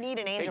wrap. You need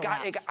an angel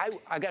wrap.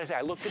 I gotta say,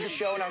 I looked at the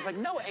show and I was like,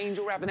 no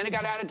angel wrap, and then it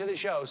got added to the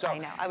show. So I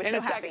know. I was in so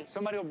a happy. second,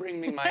 somebody will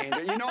bring me my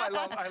angel. You know, I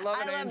love an angel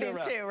wrap. I love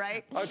these too,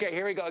 right? Okay,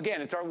 here we go.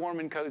 Again, it's our warm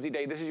and cozy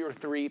day. This is your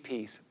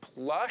 3-piece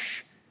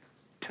plush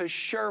to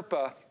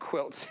Sherpa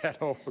quilt set.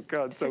 Oh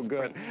God, so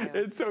good.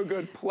 It's so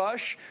good.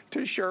 Plush to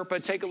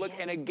Sherpa. Take a look.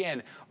 And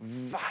again,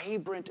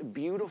 vibrant,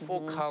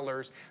 beautiful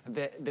colors.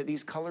 That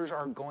these colors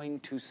are going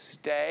to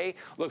stay.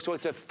 Look, so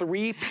it's a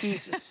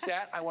 3-piece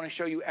set. I want to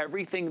show you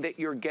everything that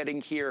you're getting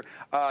here.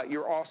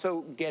 You're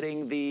also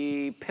getting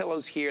the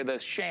pillows here, the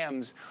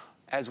shams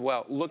as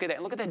well. Look at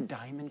that. Look at that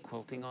diamond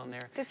quilting on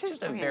there. This is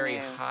just a very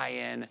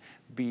high-end,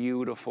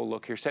 beautiful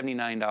look here.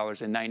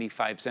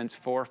 $79.95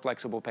 for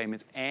flexible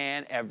payments,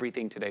 and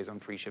everything today's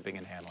on free shipping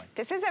and handling.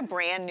 This is a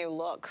brand new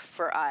look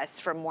for us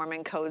from Warm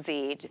and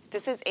Cozy.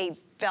 This is a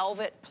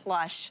velvet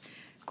plush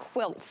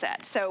quilt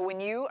set. So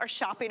when you are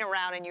shopping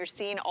around and you're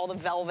seeing all the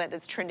velvet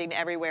that's trending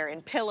everywhere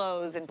in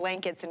pillows and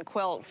blankets and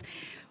quilts,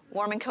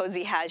 Warm and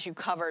Cozy has you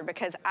covered,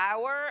 because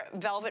our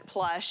velvet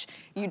plush,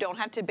 you don't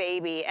have to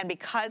baby, and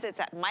because it's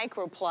that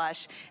micro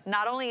plush,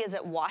 not only is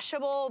it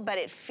washable, but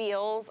it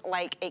feels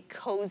like a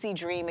cozy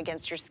dream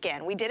against your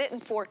skin. We did it in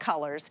 4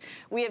 colors.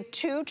 We have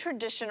 2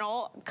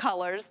 traditional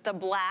colors, the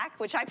black,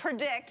 which I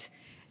predict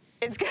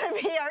is gonna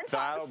be our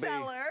top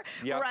seller,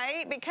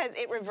 right? Because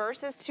it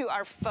reverses to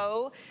our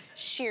faux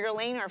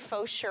shearling or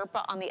faux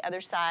Sherpa on the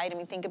other side. I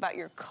mean, think about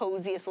your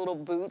coziest little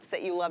boots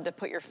that you love to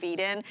put your feet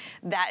in.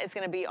 That is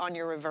gonna be on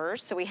your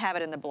reverse. So we have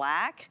it in the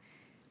black.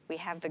 We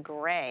have the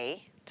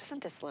gray.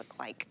 Doesn't this look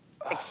like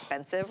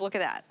expensive? Look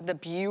at that, the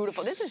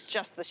beautiful. This is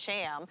just the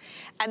sham.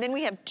 And then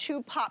we have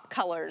 2 pop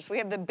colors. We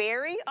have the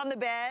berry on the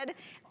bed,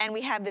 and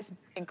we have this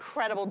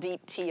incredible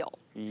deep teal.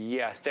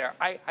 Yes, there.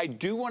 I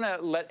do want to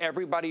let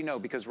everybody know,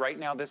 because right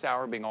now, this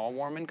hour being all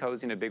warm and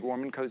cozy and a big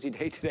warm and cozy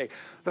day today,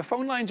 the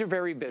phone lines are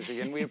very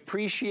busy, and we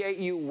appreciate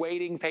you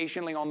waiting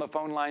patiently on the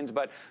phone lines,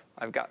 but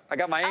I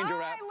got my angel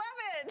wrap. I love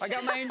it. I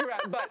got my angel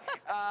wrap.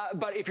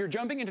 But if you're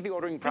jumping into the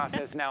ordering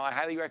process now, I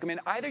highly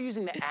recommend either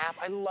using the app.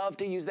 I love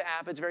to use the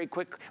app. It's very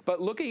quick.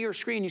 But look at your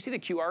screen. You see the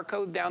QR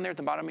code down there at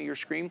the bottom of your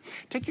screen?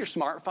 Take your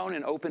smartphone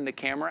and open the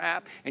camera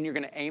app, and you're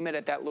going to aim it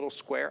at that little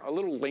square. A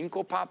little link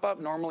will pop up.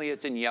 Normally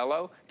it's in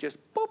yellow. Just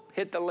boop,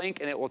 hit the link,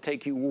 and it will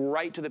take you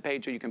right to the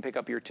page so you can pick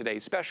up your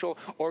today's special,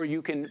 or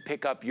you can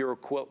pick up your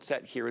quilt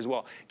set here as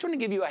well. Just want to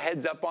give you a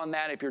heads up on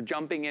that. If you're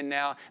jumping in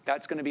now,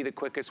 that's going to be the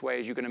quickest way.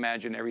 As you can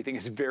imagine, everything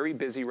is very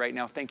busy right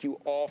now. Thank you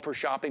all for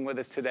shopping with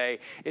us today.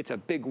 It's a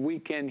big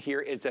weekend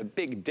here. It's a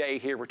big day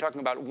here. We're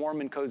talking about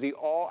warm and cozy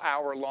all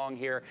hour long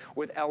here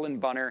with Ellen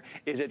Bunner.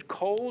 Is it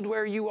cold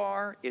where you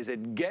are? Is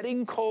it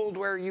getting cold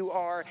where you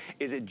are?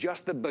 Is it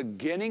just the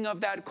beginning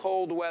of that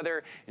cold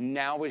weather?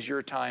 Now is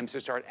your time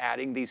to start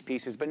adding these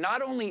pieces. But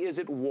not only is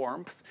it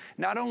warmth,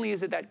 not only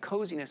is it that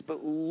coziness,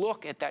 but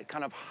look at that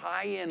kind of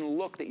high-end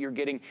look that you're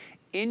getting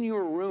in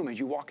your room as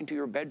you walk into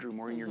your bedroom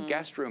or in your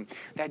guest room.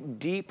 That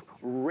deep,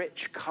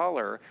 rich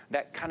color,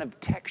 that kind of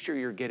texture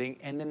you're getting,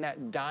 and then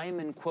that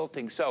diamond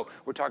quilting. So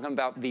we're talking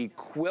about the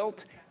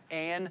quilt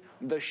and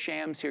the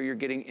shams here you're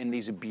getting in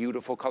these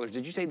beautiful colors.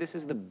 Did you say this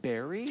is the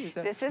berry?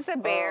 This is the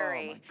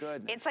berry. Oh my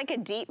goodness. It's like a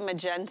deep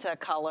magenta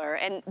color.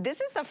 And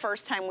this is the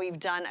first time we've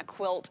done a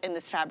quilt in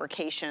this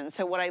fabrication.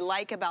 So what I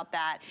like about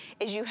that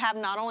is you have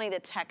not only the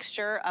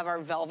texture of our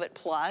velvet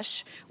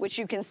plush, which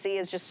you can see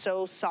is just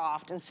so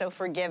soft and so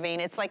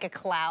forgiving. It's like a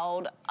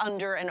cloud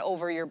under and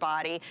over your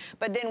body.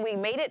 But then we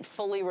made it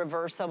fully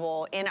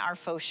reversible in our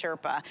faux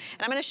Sherpa.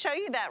 And I'm gonna show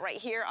you that right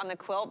here on the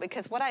quilt,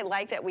 because what I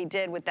like that we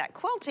did with that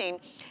quilting,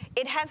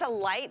 it has a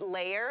light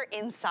layer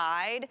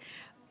inside,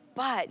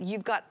 but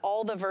you've got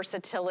all the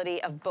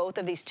versatility of both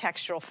of these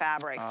textural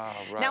fabrics.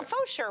 Oh, right. Now,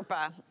 faux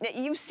Sherpa,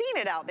 you've seen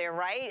it out there,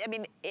 right? I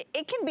mean,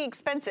 it can be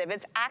expensive.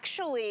 It's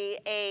actually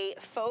a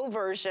faux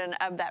version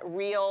of that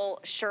real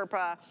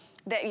Sherpa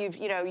that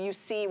you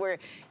see where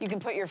you can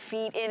put your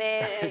feet in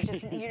it and it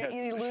just, Yes.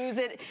 you lose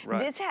it. Right.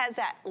 This has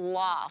that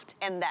loft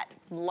and that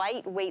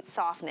lightweight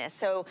softness.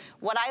 So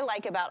what I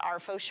like about our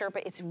faux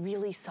Sherpa, it's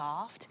really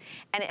soft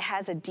and it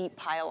has a deep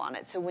pile on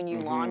it. So when you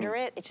launder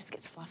it, it just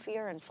gets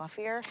fluffier and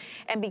fluffier.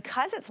 And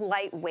because it's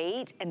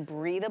lightweight and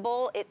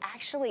breathable, it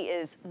actually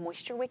is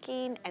moisture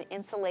wicking and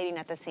insulating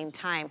at the same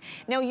time.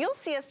 Now you'll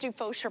see us do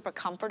faux Sherpa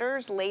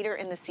comforters later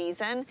in the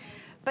season,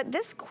 but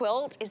this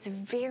quilt is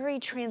very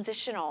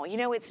transitional. You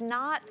know, it's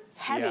not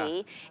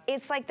heavy. Yeah.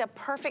 It's like the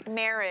perfect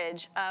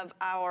marriage of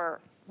our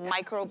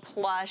micro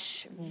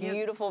plush,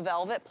 beautiful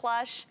velvet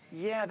plush.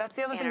 Yeah, that's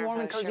the other thing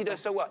Warm and Cozy does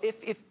so well.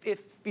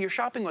 If you're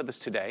shopping with us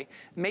today,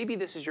 maybe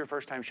this is your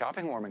first time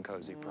shopping Warm and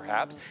Cozy,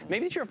 perhaps.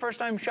 Maybe it's your first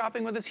time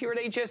shopping with us here at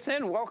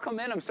HSN. Welcome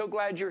in. I'm so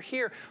glad you're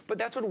here. But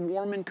that's what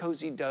Warm and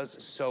Cozy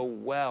does so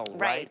well,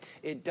 right?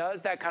 It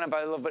does that kind of,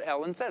 I love what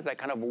Ellen says, that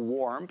kind of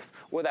warmth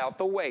without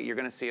the weight. You're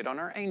going to see it on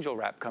our angel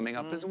wrap coming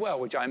up as well,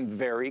 which I'm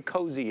very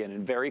cozy in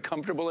and very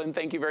comfortable in.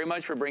 Thank you very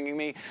much for bringing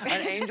me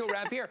an angel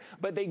wrap here.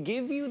 But they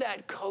give you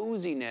that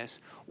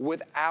coziness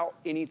without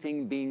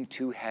anything being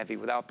too heavy,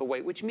 without the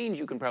weight, which means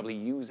you can probably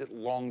use it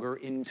longer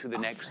into the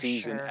next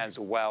season as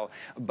well.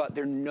 But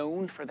they're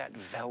known for that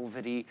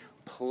velvety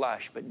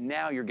plush, but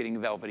now you're getting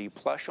velvety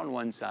plush on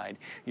one side,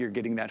 you're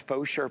getting that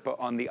faux Sherpa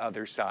on the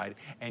other side,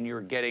 and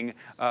you're getting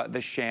the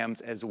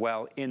shams as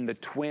well in the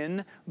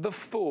twin, the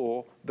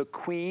full, the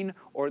queen,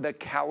 or the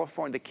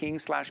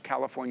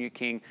king/California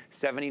king,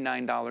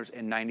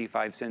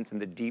 $79.95,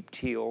 and the deep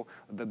teal,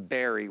 the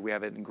berry, we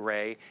have it in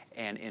gray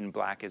and in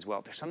black as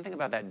well. There's something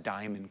about that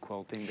diamond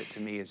quilting that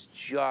to me is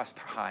just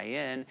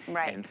high-end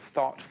and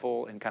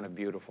thoughtful and kind of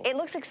beautiful. It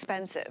looks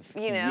expensive,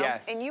 you know?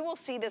 Yes. And you will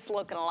see this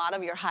look in a lot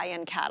of your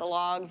high-end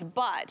catalogs,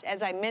 but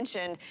as I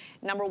mentioned,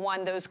 number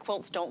one, those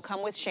quilts don't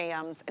come with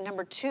shams, and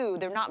number two,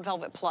 they're not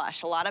velvet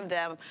plush. A lot of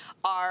them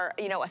are,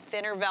 you know, a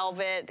thinner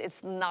velvet.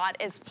 It's not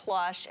as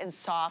plush and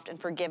soft and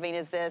forgiving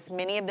as this.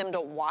 Many of them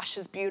don't wash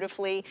as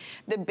beautifully.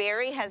 The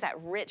berry has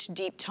that rich,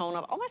 deep tone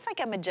of almost like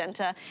a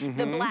magenta.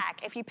 The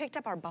black, if you picked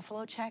up our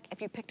buffalo check,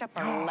 if you picked up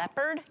our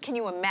leopard, can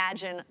you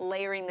imagine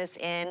layering this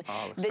in?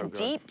 The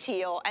deep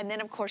teal, and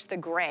then of course the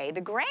gray.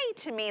 The gray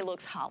to me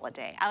looks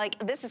holiday.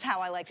 This is how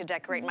I like to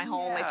decorate my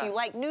home. If you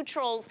like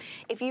neutrals,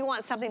 if you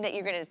want something that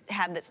you're gonna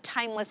have that's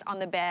timeless on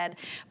the bed.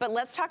 But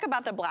let's talk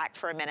about the black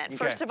for a minute.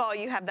 First of all,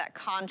 you have that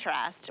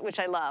contrast, which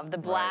I love. The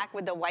black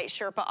with the white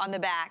Sherpa on the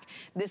back.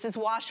 This is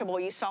washable.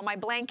 You saw my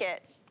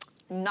blanket.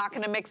 Not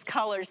gonna mix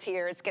colors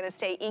here. It's gonna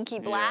stay inky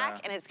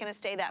black and it's gonna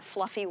stay that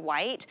fluffy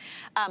white.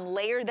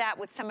 Layer that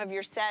with some of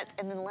your sets,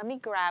 and then let me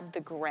grab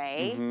the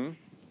gray.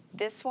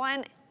 This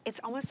one, it's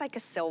almost like a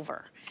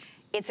silver.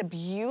 It's a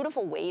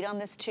beautiful weight on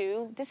this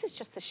too. This is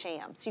just the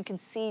sham. So you can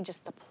see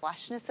just the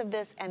plushness of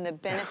this and the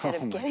benefit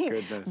of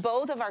getting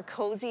both of our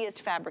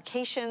coziest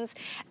fabrications.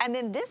 And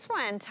then this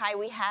one, Ty,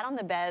 we had on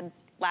the bed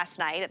last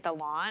night at the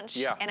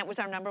launch, and it was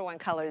our #1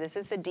 color. This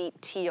is the deep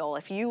teal.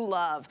 If you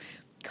love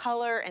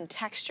color and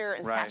texture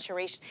and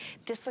saturation,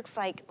 this looks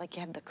like you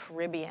have the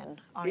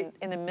Caribbean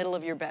in the middle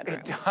of your bedroom.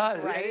 It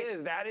does, it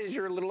is. That is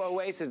your little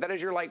oasis. That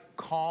is your like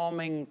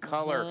calming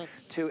color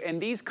too.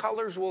 And these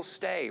colors will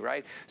stay,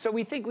 right? So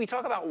we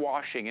talk about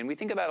washing, and we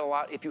think about a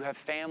lot if you have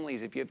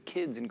families, if you have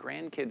kids and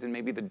grandkids, and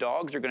maybe the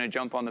dogs are gonna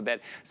jump on the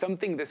bed,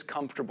 something this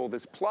comfortable,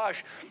 this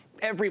plush,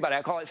 everybody,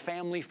 I call it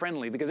family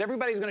friendly, because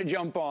everybody's gonna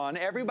jump on,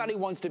 everybody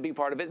wants to be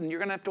part of it, and you're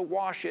gonna have to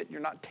wash it.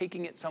 You're not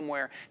taking it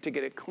somewhere to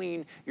get it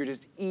clean. You're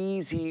just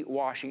easy easy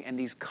washing, and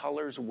these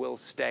colors will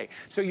stay.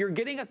 So you're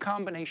getting a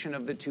combination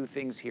of the two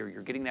things here.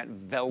 You're getting that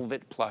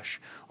velvet plush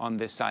on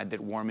this side that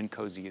Warm and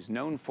Cozy is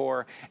known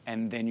for,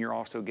 and then you're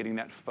also getting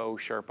that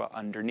faux Sherpa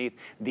underneath.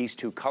 These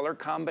two color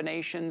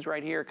combinations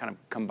right here, kind of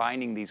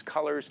combining these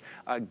colors,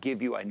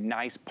 give you a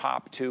nice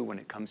pop too when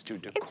it comes to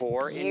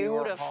decor in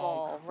your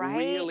home. Right?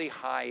 Really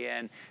high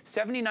end.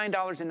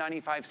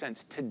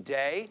 $79.95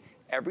 today.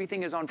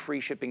 Everything is on free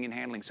shipping and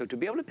handling. So to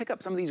be able to pick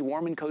up some of these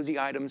Warm and Cozy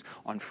items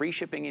on free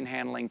shipping and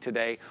handling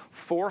today,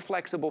 4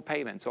 flexible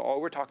payments. So all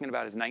we're talking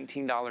about is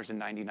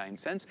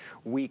 $19.99.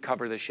 We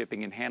cover the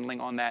shipping and handling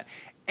on that.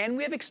 And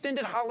we have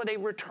extended holiday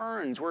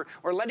returns. We're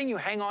letting you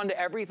hang on to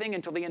everything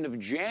until the end of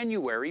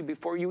January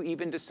before you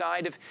even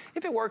decide if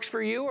it works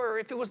for you, or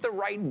if it was the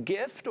right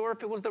gift, or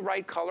if it was the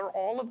right color,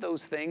 all of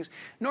those things.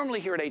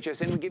 Normally here at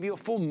HSN, we give you a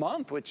full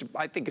month, which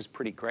I think is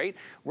pretty great.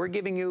 We're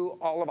giving you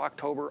all of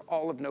October,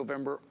 all of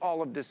November,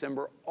 all of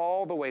December,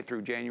 all the way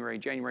through January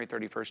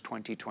 31st,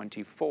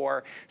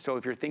 2024. So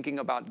if you're thinking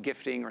about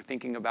gifting or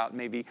thinking about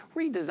maybe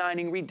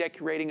redesigning,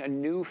 redecorating a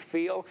new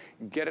feel,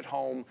 get it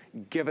home,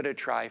 give it a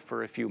try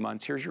for a few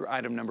months. Here's your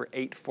item number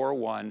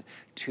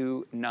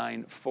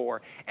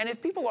 841294. And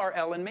if people are,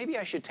 Ellen, maybe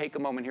I should take a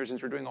moment here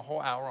since we're doing a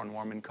whole hour on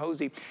Warm and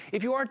Cozy.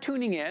 If you are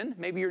tuning in,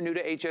 maybe you're new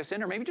to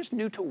HSN or maybe just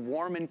new to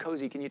Warm and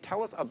Cozy, can you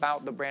tell us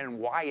about the brand and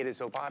why it is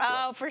so popular?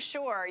 Oh, for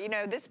sure. You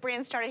know, this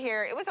brand started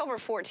here, it was over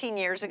 14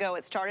 years ago.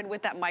 It started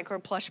with that micro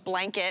plush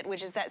blanket,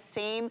 which is that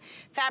same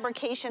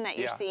fabrication that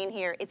you're seeing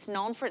here. It's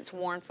known for its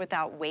warmth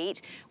without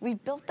weight.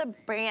 We've built the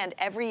brand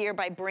every year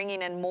by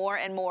bringing in more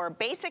and more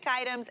basic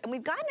items, and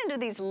we've gotten into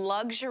these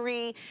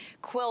luxury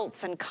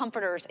quilts and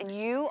comforters, and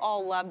you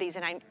all love these.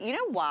 And you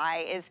know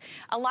why is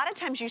a lot of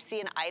times you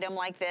see an item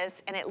like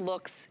this and it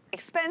looks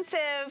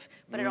expensive,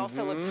 but it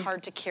also looks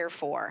hard to care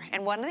for.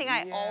 And one thing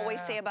I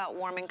always say about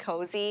Warm and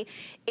Cozy,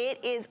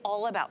 it is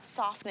all about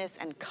softness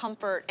and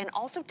comfort and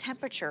also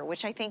temperature,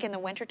 which I think in the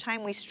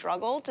wintertime we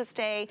struggle to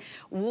stay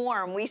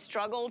warm. We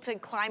struggle to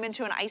climb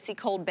into an icy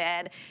cold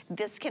bed.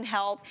 This can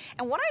help.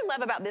 And what I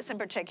love about this in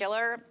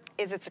particular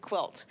is it's a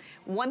quilt.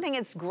 One thing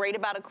that's great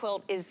about a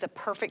quilt is the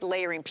perfect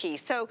layering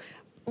piece. So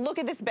look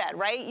at this bed,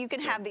 right? You can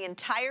have the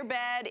entire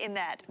bed in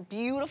that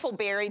beautiful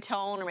berry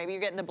tone, or maybe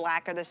you're getting the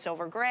black or the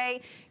silver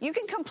gray. You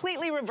can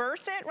completely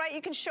reverse it, right?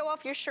 You can show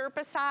off your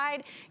Sherpa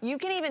side. You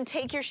can even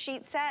take your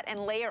sheet set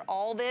and layer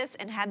all this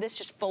and have this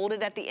just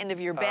folded at the end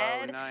of your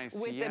bed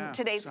with the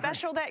today's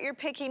special that you're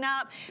picking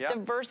up. The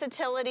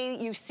versatility,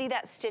 you see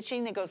that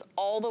stitching that goes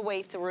all the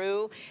way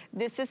through.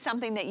 This is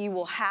something that you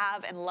will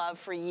have and love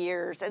for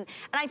years. And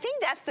I think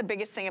that's the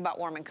biggest thing about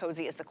Warm and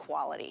Cozy is the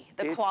quality.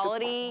 The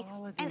quality.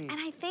 And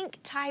I think,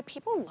 Ty,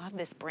 people love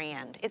this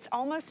brand. It's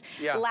almost,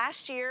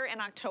 last year in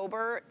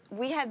October,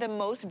 we had the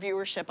most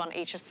viewership on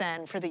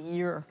HSN for the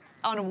year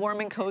on a Warm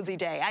and Cozy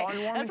day.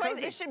 That's why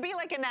it should be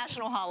like a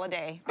national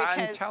holiday.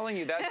 I'm telling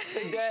you,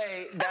 that's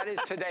today. That is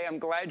today. I'm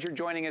glad you're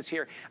joining us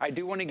here. I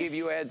do want to give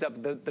you a heads up.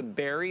 The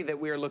berry that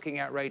we are looking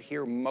at right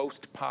here,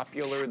 most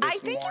popular this morning. I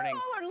think you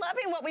all are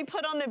loving what we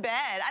put on the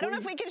bed. I don't know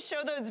if we can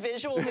show those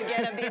visuals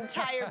again of the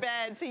entire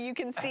bed so you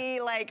can see,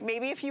 like,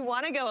 maybe if you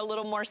want to go a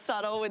little more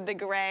subtle with the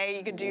gray,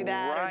 you could do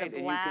that, or the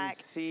black. And you can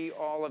see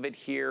all of it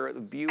here, the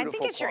beautiful quality. I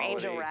think it's your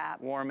angel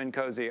wrap. Warm and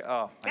Cozy.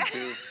 Oh, I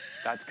do.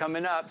 That's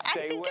coming up.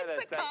 Stay with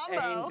us.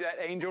 That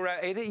angel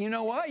wrap. You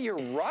know what? You're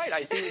right.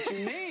 I see what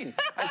you mean.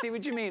 I see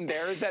what you mean.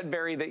 There's that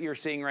berry that you're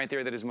seeing right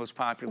there that is most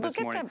popular this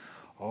morning.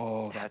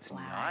 Oh, that's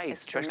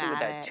nice, especially with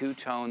that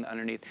two-tone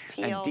underneath.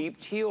 And deep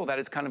teal, that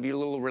is kind of your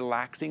little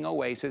relaxing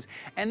oasis.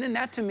 And then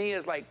that to me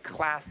is like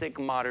classic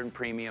modern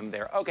premium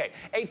there. Okay,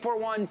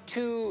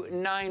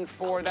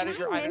 841294, that is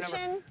your item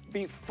number.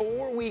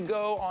 Before we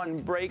go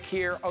on break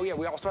here,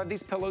 we also have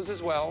these pillows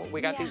as well. We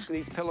got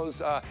these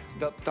pillows, I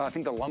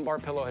think the lumbar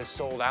pillow has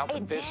sold out,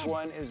 but this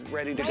one is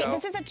ready to go.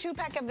 This is a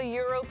 2-pack of the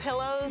Euro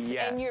pillows,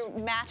 and you're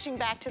matching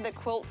back to the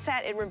quilt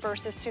set. It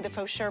reverses to the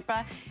faux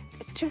Sherpa.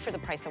 It's 2 for the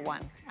price of 1.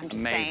 I'm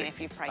just saying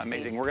if you've priced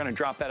these. We're going to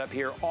drop that up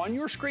here on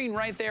your screen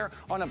right there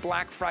on a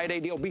Black Friday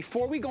deal.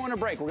 Before we go on a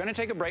break, we're going to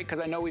take a break because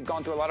I know we've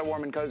gone through a lot of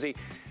Warm and Cozy.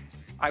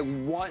 I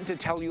want to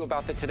tell you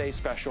about the Today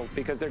Special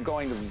because they're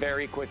going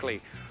very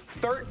quickly.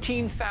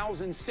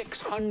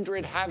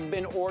 13,600 have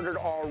been ordered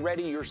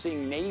already. You're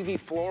seeing navy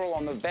floral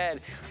on the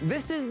bed.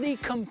 This is the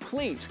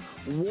complete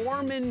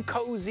Warm and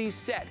Cozy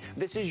set.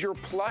 This is your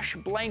plush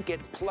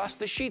blanket plus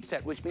the sheet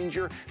set, which means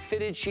your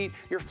fitted sheet,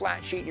 your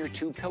flat sheet, and your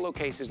 2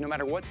 pillowcases, no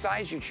matter what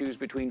size you choose,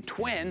 between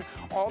twin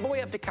all the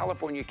way up to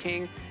California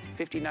King,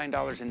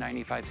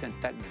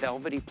 $59.95. That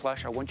velvety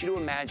plush. I want you to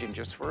imagine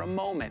just for a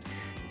moment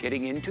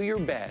getting into your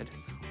bed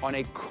on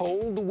a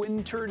cold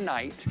winter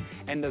night,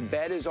 and the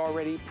bed is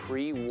already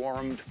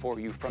pre-warmed for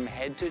you. From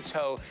head to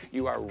toe,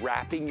 you are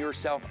wrapping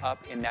yourself up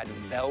in that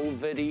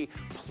velvety,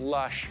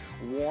 plush,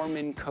 warm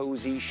and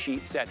cozy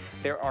sheet set.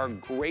 There are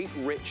great,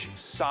 rich,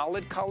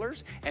 solid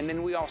colors, and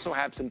then we also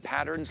have some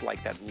patterns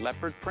like that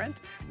leopard print,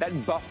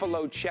 that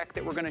buffalo check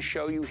that we're going to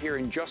show you here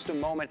in just a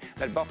moment.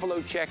 That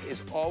buffalo check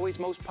is always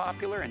most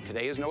popular, and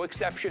today is no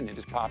exception. It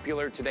is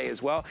popular today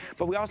as well.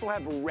 But we also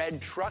have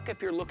red truck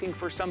if you're looking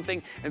for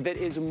something that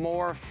is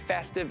more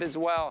festive as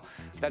well.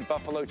 That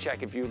buffalo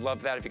check, if you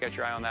love that, if you got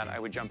your eye on that, I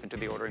would jump into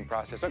the ordering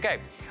process. Okay,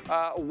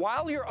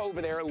 while you're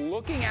over there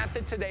looking at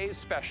the today's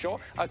special,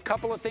 a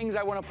couple of things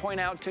I want to point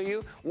out to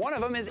you. One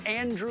of them is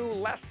Andrew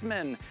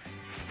Lessman.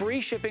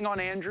 Free shipping on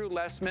Andrew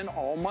Lessman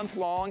all month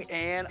long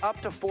and up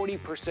to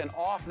 40%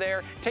 off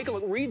there. Take a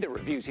look, read the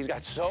reviews. He's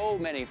got so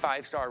many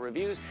 5-star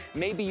reviews.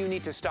 Maybe you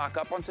need to stock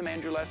up on some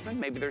Andrew Lessman.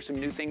 Maybe there's some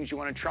new things you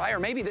want to try, or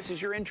maybe this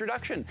is your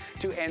introduction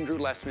to Andrew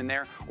Lessman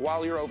there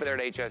while you're over there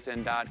at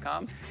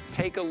hsn.com.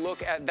 Take a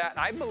look at that.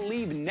 I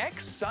believe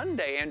next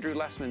Sunday, Andrew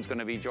Lessman's going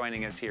to be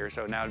joining us here,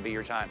 so now would be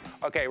your time.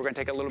 Okay, we're going to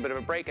take a little bit of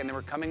a break, and then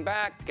we're coming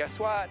back. Guess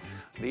what?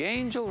 The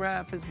angel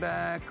wrap is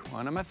back,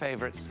 one of my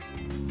favorites.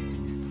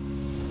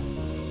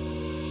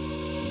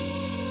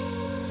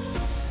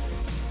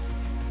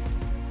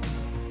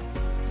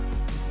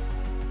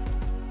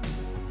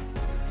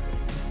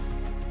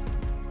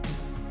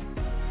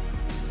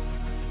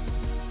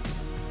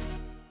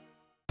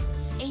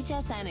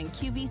 HSN and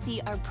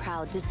QVC are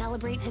proud to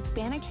celebrate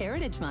Hispanic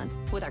Heritage Month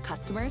with our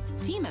customers,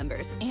 team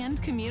members,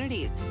 and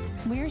communities.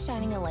 We're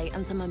shining a light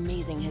on some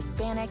amazing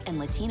Hispanic and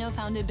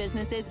Latino-founded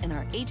businesses in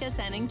our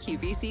HSN and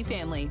QVC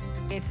family.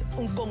 It's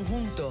un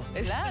conjunto.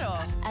 Claro.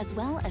 As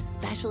well as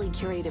specially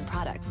curated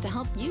products to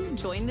help you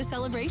join the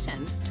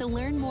celebration. To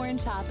learn more and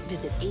shop,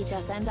 visit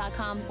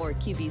hsn.com or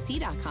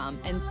qvc.com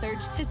and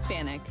search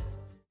Hispanic.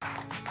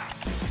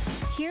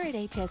 Here at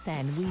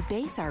HSN, we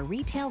base our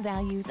retail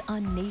values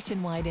on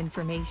nationwide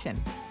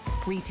information.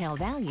 Retail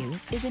value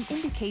is an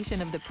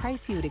indication of the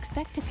price you would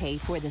expect to pay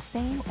for the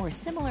same or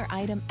similar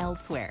item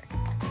elsewhere,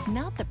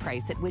 not the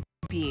price at which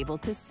you'd be able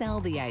to sell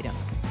the item.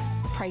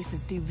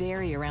 Prices do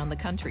vary around the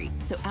country,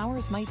 so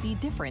ours might be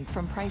different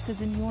from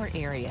prices in your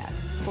area.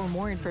 For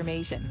more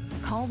information,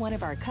 call one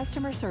of our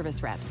customer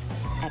service reps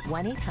at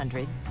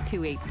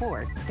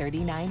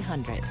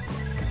 1-800-284-3900.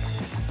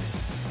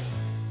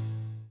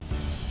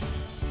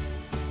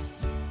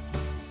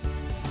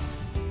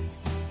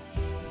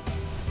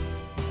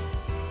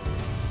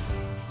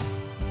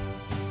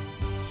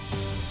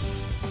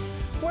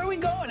 Where are we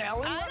going,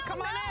 Ellen?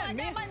 Come on in.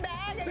 I got my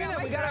bag.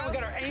 We got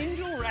our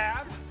angel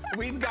wrap.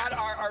 We've got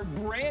our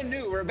brand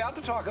new, we're about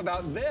to talk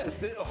about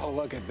this. Oh,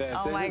 look at this.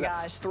 Oh this my is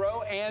gosh. A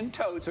throw and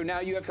tote. So now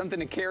you have something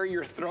to carry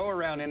your throw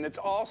around in that's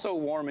also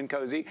warm and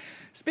cozy.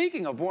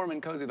 Speaking of warm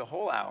and cozy the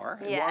whole hour,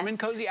 yes. Warm and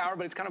cozy hour,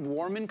 but it's kind of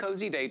warm and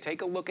cozy day.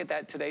 Take a look at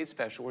that today's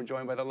special. We're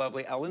joined by the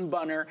lovely Ellen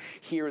Bunner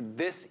here.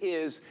 This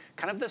is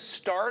kind of the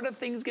start of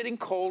things getting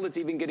cold. It's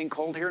even getting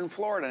cold here in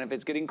Florida. And if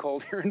it's getting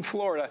cold here in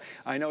Florida,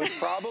 I know it's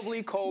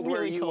probably cold really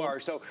where you cold. are.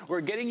 So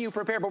we're getting you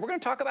prepared, but we're going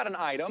to talk about an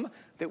item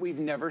that we've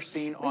never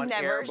seen on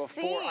air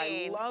before.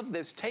 I love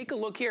this. Take a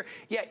look here.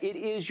 Yeah, it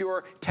is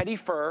your teddy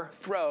fur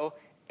throw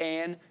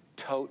and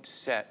tote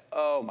set.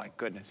 Oh my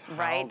goodness.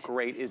 How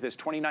great is this?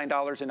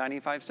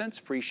 $29.95,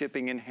 free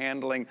shipping and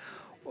handling.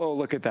 Oh,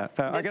 look at that.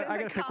 I got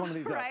to pick one of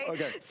these up.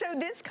 Okay. So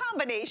this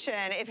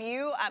combination, if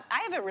you, I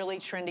have a really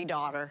trendy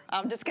daughter.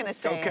 I'm just going to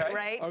say it,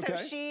 right? Okay. So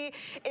she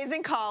is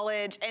in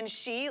college and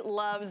she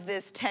loves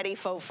this teddy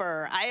faux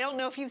fur. I don't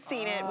know if you've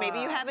seen it. Maybe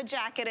you have a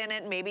jacket in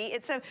it. Maybe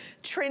it's a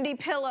trendy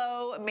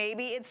pillow.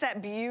 Maybe it's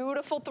that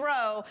beautiful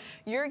throw.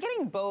 You're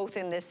getting both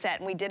in this set.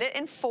 And we did it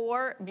in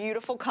 4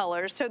 beautiful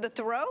colors. So the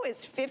throw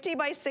is 50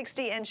 by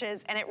 60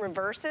 inches and it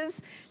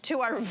reverses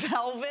to our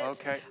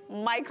velvet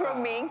micro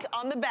mink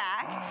on the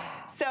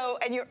back. So,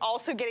 and you're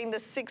also getting the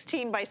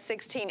 16 by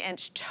 16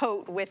 inch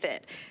tote with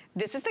it.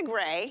 This is the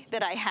gray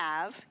that I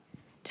have.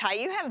 Ty,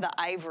 you have the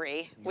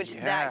ivory, which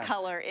that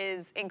color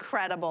is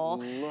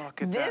incredible.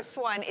 Look at this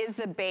one is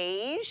the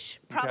beige,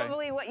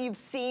 probably what you've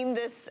seen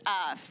this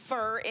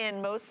fur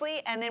in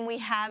mostly. And then we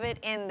have it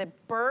in the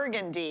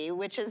burgundy,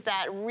 which is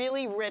that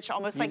really rich,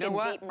 almost like a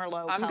deep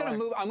Merlot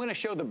color. I'm gonna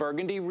show the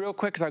burgundy real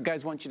quick because our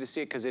guys want you to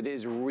see it because it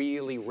is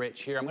really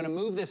rich here. I'm gonna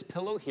move this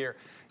pillow here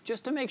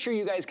just to make sure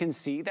you guys can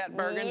see that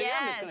burgundy. Yes.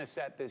 I'm just gonna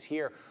set this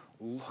here.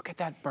 Look at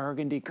that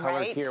burgundy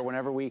color here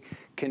whenever we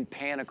can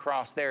pan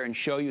across there and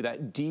show you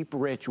that deep,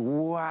 rich,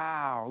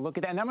 wow, look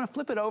at that. And I'm gonna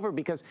flip it over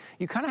because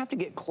you kind of have to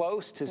get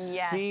close to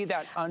see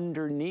that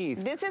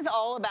underneath. This is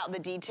all about the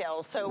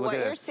details. So what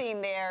you're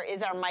seeing there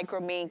is our micro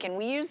mink, and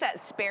we use that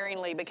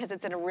sparingly because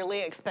it's in a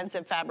really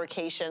expensive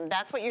fabrication.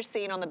 That's what you're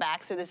seeing on the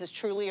back, so this is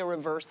truly a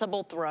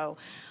reversible throw.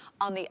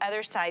 On the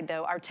other side,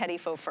 though, our teddy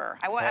faux fur.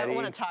 I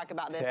want to talk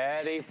about this.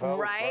 Teddy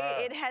faux right?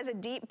 fur. It has a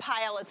deep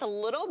pile. It's a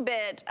little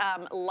bit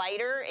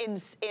lighter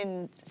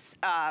in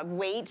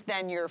weight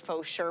than your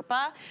faux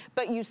Sherpa,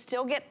 but you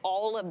still get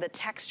all of the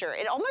texture.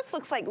 It almost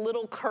looks like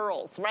little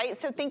curls, right?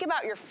 So think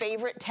about your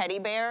favorite teddy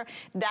bear.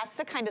 That's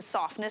the kind of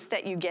softness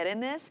that you get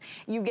in this.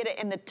 You get it,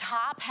 and the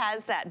top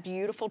has that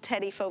beautiful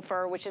teddy faux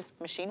fur, which is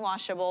machine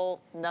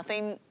washable,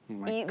 nothing.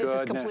 This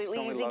is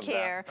completely easy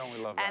care.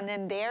 And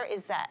then there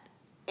is that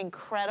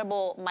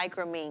incredible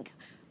micro mink,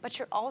 but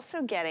you're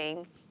also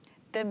getting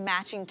the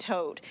matching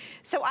tote.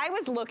 So I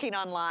was looking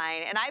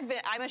online, and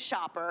I'm a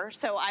shopper,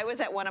 so I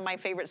was at one of my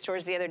favorite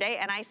stores the other day,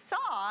 and I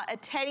saw a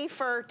teddy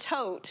fur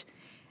tote.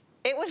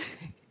 It was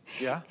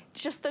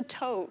just the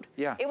tote.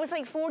 Yeah. It was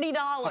like $40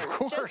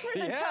 course, just for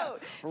the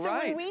tote. So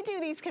when we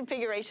do these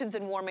configurations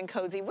in Warm and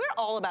Cozy, we're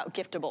all about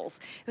giftables.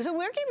 So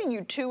we're giving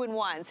you 2 in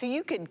 1. So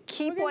you could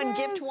keep one,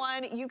 gift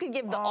one, you could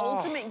give the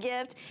ultimate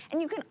gift,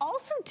 and you can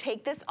also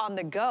take this on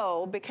the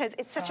go because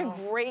it's such a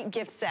great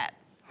gift set.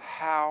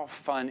 How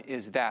fun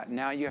is that?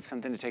 Now you have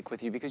something to take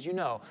with you, because you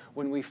know,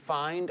 when we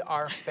find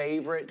our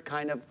favorite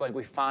kind of,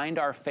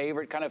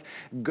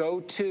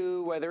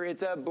 go-to, whether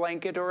it's a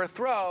blanket or a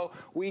throw,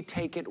 we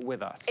take it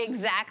with us.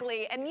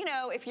 Exactly. And you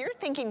know, if you're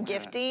thinking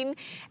gifting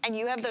and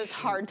you have those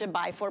hard to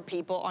buy for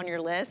people on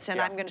your list,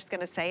 and I'm just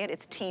gonna say it,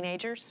 it's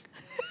teenagers.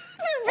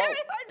 They're very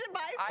hard to buy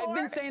for. I've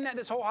been saying that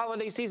this whole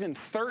holiday season.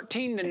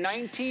 13 to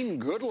 19,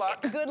 good luck.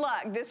 Good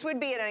luck. This would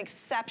be an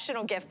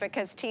exceptional gift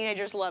because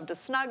teenagers love to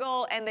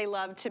snuggle and they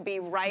love to be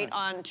right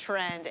on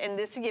trend. And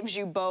this gives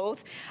you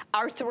both.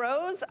 Our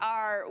throws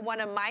are one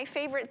of my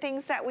favorite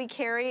things that we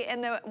carry in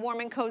the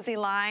Warm and Cozy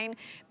line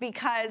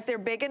because they're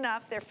big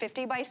enough, they're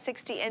 50 by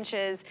 60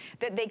 inches,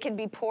 that they can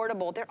be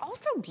portable. They're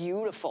also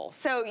beautiful.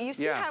 So you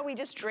see how we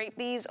just drape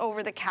these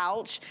over the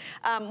couch.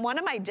 One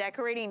of my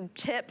decorating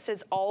tips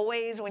is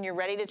always, when you're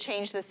ready to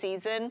change the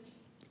season,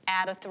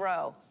 add a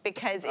throw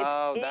because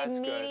it's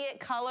immediate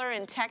color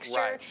and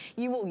texture.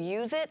 You will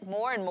use it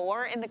more and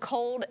more in the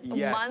cold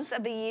months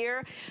of the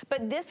year.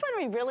 But this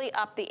one, we really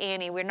up the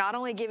ante. We're not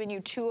only giving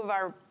you 2 of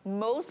our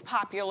most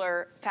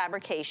popular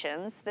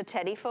fabrications, the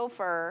teddy faux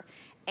fur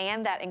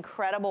and that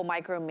incredible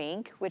micro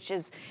mink, which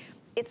is,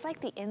 it's like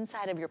the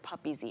inside of your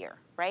puppy's ear,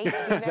 right?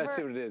 That's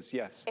what it is,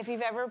 yes. If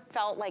you've ever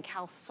felt like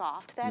how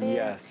soft that is.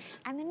 Yes.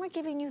 And then we're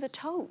giving you the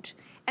tote.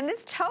 And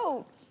this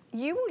tote,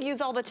 you will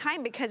use all the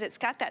time because it's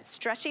got that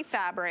stretchy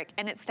fabric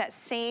and it's that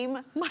same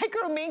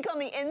micro mink on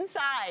the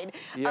inside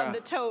of the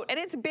tote. And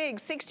it's big,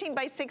 16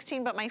 by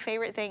 16, but my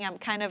favorite thing, I'm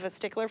kind of a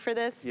stickler for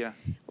this.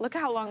 Look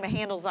how long the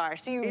handles are.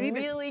 So you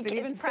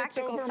it's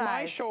practical fits over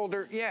size. My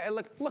shoulder. Yeah,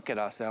 look at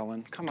us,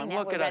 Ellen. Come on,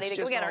 look at us.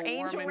 We got our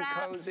angel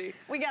wraps.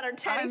 We got our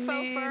teddy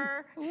faux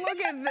fur.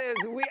 Look at this.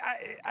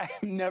 I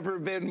have never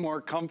been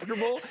more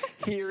comfortable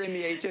here in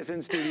the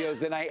HSN studios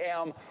than I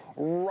am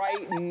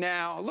right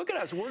now. Look at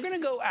us. We're going to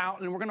go out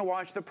and we're going to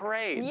watch the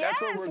parade. Yes,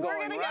 that's where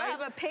we're going to go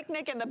have a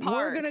picnic in the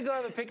park. We're going to go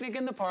have a picnic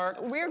in the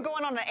park. We're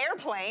going on an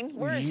airplane.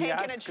 We're taking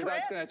a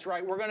trip. That's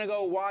right. We're going to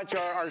go watch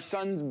our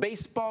son's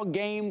baseball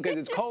game because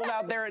it's cold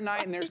out there at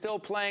night and they're still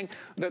playing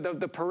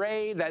the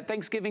parade. That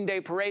Thanksgiving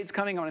Day parade's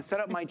coming. I'm going to set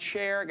up my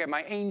chair, get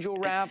my angel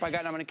wrap. I'm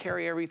going to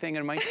carry everything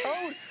in my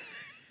tote.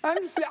 I'm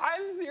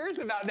serious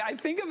about it. I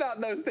think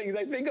about those things.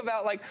 I think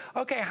about like,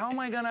 okay, how am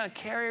I gonna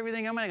carry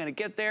everything? How am I gonna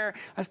get there?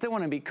 I still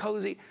wanna be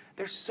cozy.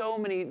 There's so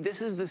many,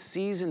 this is the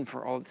season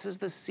for all. This is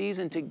the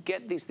season to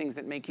get these things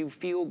that make you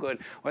feel good,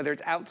 whether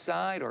it's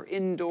outside or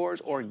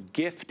indoors or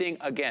gifting.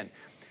 Again,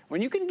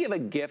 when you can give a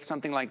gift,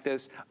 something like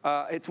this,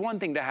 it's one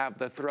thing to have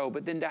the throw,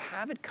 but then to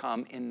have it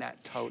come in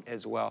that tote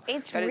as well.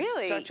 That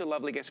is such a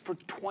lovely gift for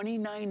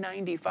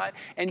 $29.95.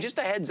 And just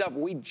a heads up,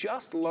 we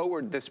just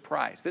lowered this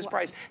price. This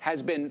price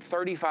has been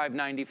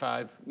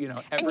 $35.95, you know,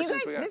 ever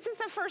since we got it. This is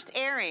the first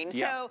airing.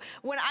 So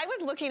when I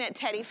was looking at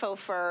teddy faux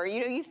fur,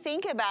 you know, you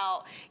think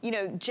about, you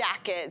know,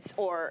 jackets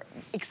or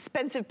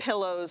expensive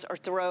pillows or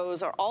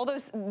throws or all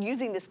those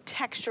using this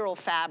textural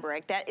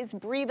fabric that is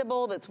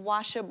breathable, that's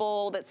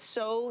washable, that's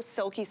so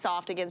silky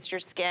soft against your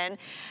skin.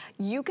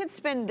 You could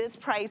spend this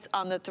price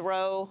on the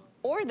throw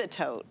or the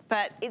tote,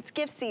 but it's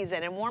gift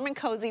season and Warm and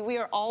Cozy, we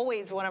are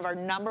always one of our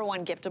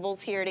 #1 giftables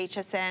here at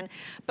HSN,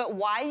 but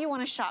why you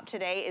want to shop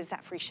today is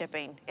that free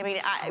shipping. I mean,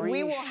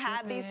 we will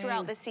have these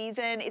throughout the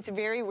season. It's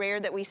very rare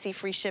that we see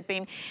free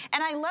shipping,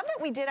 and I love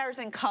that we did ours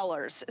in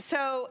colors.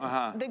 So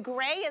the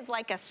gray is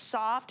like a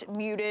soft,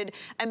 muted,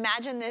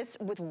 imagine this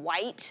with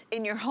white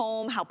in your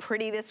home, how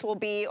pretty this will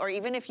be, or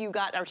even if you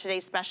got our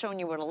today's special and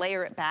you were to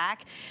layer it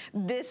back,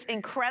 this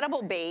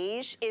incredible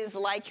beige is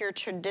like your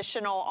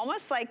traditional,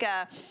 almost like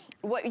a,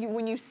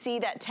 when you see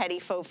that teddy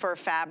faux fur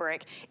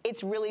fabric,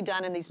 it's really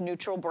done in these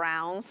neutral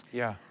browns.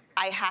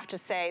 I have to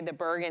say the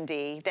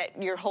burgundy that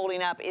you're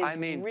holding up is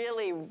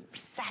really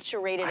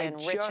saturated and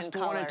rich in color. I just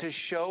wanted to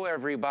show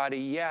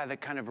everybody, the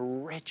kind of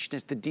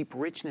richness, the deep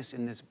richness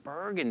in this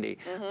burgundy.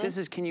 This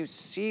is, can you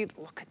see,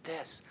 look at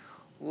this.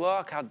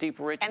 Look how deep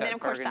rich that burgundy is. And then of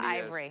course the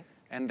ivory.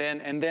 And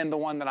then the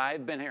one that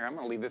I've been here, I'm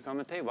gonna leave this on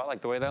the table. I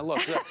like the way that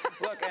looks.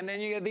 Look, and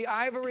then you get the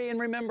ivory, and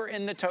remember,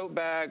 in the tote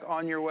bag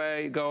on your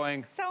way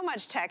going. So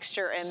much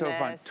texture in this. So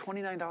fun.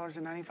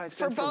 $29.95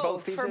 for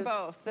both pieces? For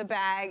both, the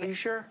bag. Are you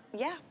sure?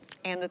 Yeah,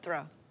 and the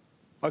throw.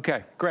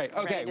 Okay, great.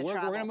 Okay, we're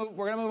gonna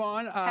move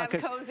on. Have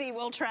cozy,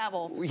 will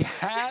travel.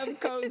 Have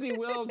cozy,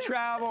 will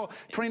travel.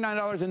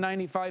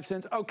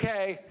 $29.95.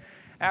 Okay.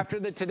 After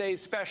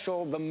today's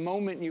special, the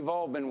moment you've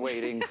all been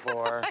waiting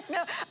for. I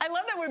know. I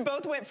love that we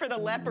both went for the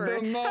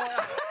leopard.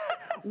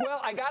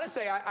 Well, I gotta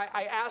say,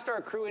 I asked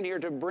our crew in here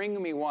to bring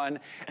me one,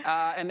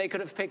 and they could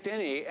have picked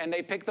any, and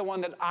they picked the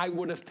one that I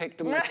would have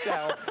picked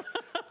myself.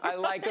 I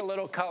like a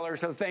little color,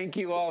 so thank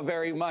you all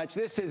very much.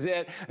 This is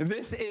it.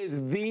 This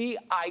is the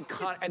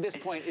icon. At this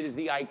point, it is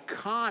the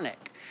iconic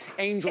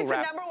angel wrap.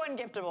 It's the #1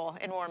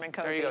 giftable in Warm and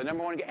Cozy. There you go,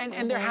 #1.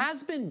 And there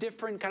has been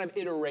different kind of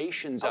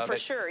iterations of it. Oh, for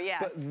sure, yes.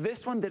 But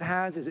this one that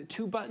has, is it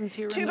 2 buttons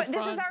here in the front?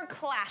 This is our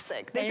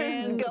classic. This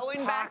is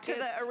going back to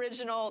the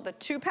original, the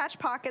 2 patch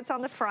pockets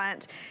on the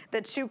front,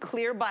 the 2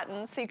 clear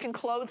buttons, so you can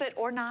close it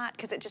or not,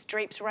 because it just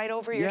drapes right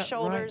over your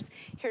shoulders.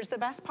 Right. Here's the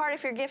best part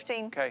if you're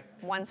gifting. Okay.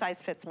 One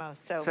size fits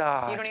most. So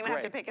you don't even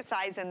have to pick a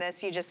size in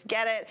this. You just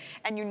get it,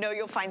 and you know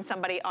you'll find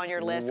somebody on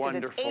your list, because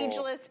it's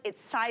ageless, it's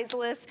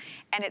sizeless,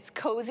 and it's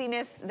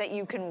coziness that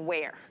you can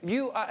wear.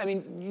 I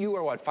mean, you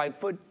are what,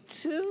 5'2"?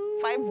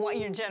 5'1",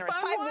 you're generous.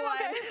 5'1".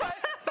 Okay.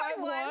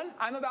 5'1".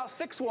 I'm about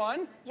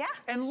 6'1". Yeah.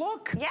 And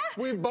look,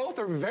 we both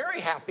are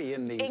very happy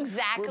in these.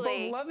 Exactly.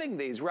 We're both loving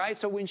these, right?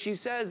 So when she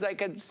says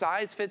like a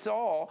size fits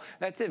all,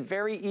 that's it.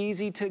 Very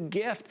easy to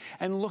gift.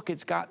 And look,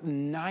 it's got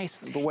nice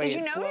the way it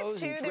flows. Did you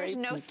notice too? There's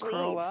no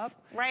sleeves.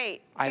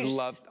 Right.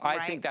 I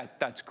think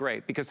that's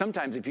great, because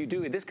sometimes if you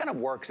do it, this kind of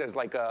works as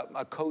like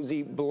a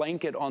cozy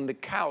blanket on the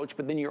couch,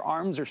 but then your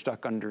arms are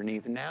stuck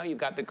underneath. Now you've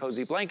got the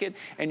cozy blanket,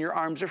 and your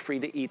arms are free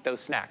to eat those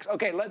snacks.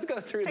 Okay, let's go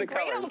through the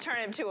colors. It's a great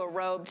alternative to a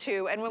robe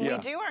too. And when we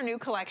do our new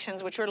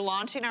collections, which we're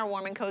launching our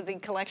Warm and Cozy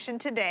collection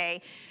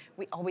today,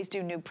 we always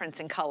do new prints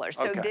and colors.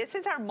 So this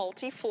is our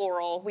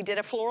multi-floral. We did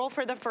a floral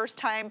for the first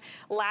time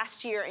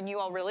last year, and you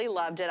all really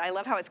loved it. I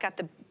love how it's got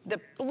the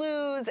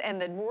blues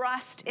and the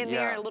rust in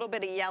there, a little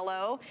bit of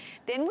yellow.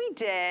 Then we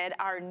did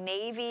our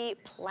navy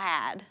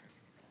plaid.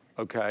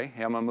 Okay,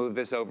 I'm gonna move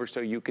this over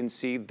so you can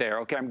see there.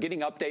 Okay, I'm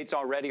getting updates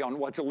already on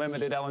what's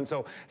limited, Ellen.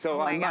 So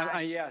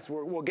yes,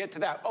 we'll get to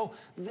that. Oh,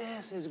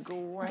 this is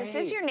great. This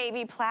is your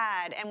navy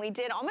plaid, and we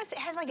did almost, it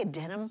has like a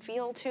denim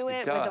feel to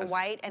it with the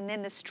white, and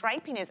then the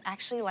striping is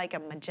actually like a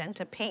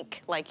magenta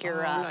pink, like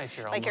your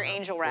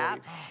angel wrap.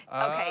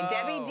 Okay,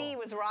 Debbie D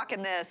was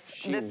rocking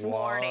this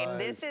morning.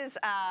 This is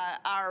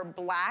our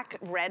black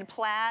red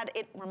plaid.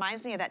 It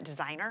reminds me of that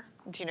designer.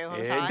 Do you know who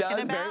I'm talking about?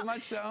 It does, very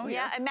much so.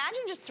 Yeah, imagine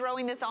just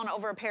throwing this on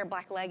over a pair of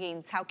black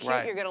leggings, how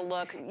cute you're gonna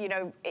look, you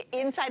know,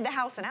 inside the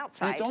house and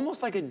outside. And it's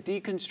almost like a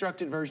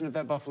deconstructed version of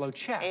that buffalo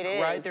check, it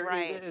is, right?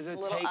 There is a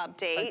little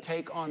update. A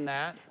take on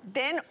that.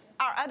 Then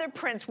our other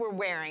prints we're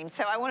wearing,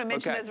 so I want to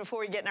mention those before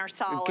we get in our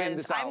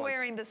solids. I'm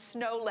wearing the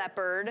snow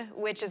leopard,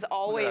 which is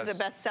always a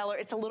bestseller.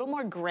 It's a little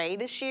more gray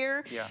this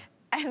year. Yeah.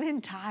 And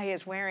then Ty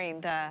is wearing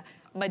the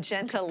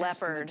magenta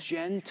leopard.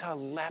 Magenta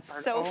leopard.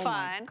 So fun.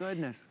 Oh my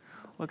goodness.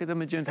 Look at the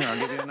magenta. I'll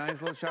give you a nice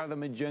little shot of the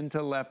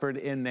magenta leopard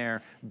in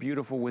there.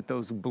 Beautiful with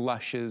those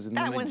blushes and the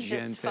magenta. That one's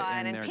just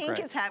fun, and pink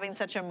is having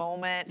such a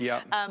moment.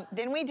 Yep.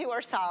 Then we do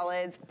our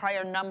solids. Probably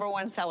our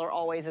 #1 seller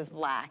always is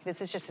black.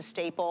 This is just a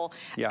staple.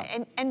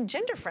 Yeah. And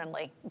gender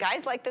friendly.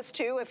 Guys like this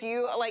too. If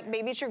you, like,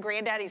 maybe it's your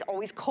granddaddy's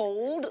always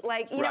cold.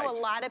 Like, you know, a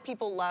lot of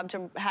people love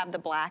to have the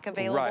black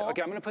available. Right,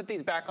 okay, I'm gonna put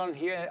these back on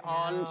here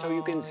so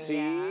you can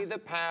see the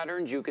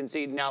patterns. You can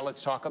see, now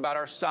let's talk about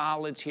our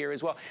solids here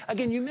as well.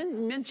 Again, you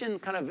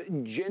mentioned kind of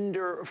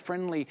gender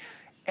friendly.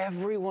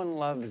 Everyone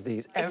loves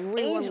these.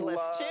 Everyone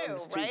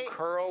loves to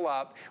curl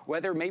up,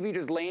 whether maybe you're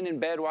just laying in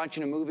bed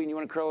watching a movie and you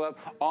want to curl up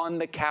on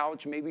the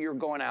couch. Maybe you're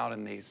going out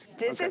in these.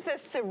 This is the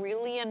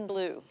cerulean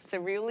blue.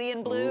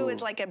 Cerulean blue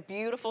is like a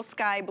beautiful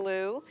sky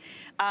blue.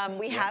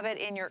 We have it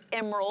in your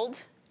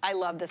emerald. I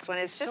love this one.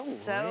 It's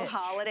just so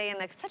holiday,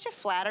 and it's such a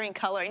flattering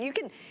color. And you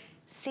can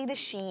see the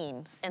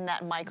sheen in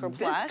that micro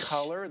plush. This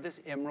color, this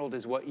emerald,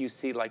 is what you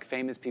see like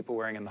famous people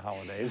wearing in the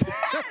holidays.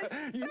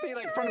 Yes, you see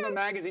like front of a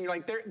magazine, you're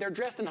like, they're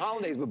dressed in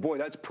holidays, but boy,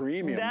 that's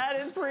premium. That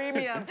is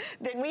premium.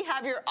 Then we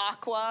have your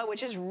aqua,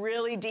 which is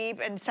really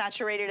deep and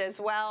saturated as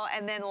well.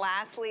 And then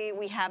lastly,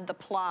 we have the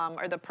plum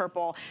or the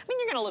purple. I mean,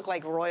 you're gonna look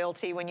like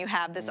royalty when you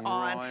have this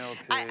on.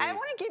 I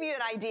wanna give you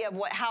an idea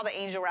of how the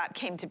angel wrap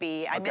came to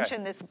be. I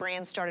mentioned this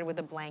brand started with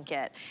a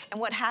blanket. And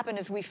what happened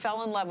is we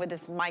fell in love with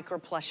this micro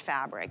plush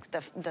fabric.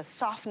 The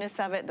softness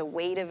of it, the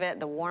weight of it,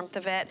 the warmth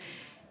of it.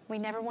 We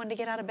never wanted to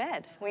get out of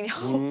bed.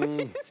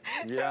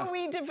 So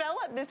we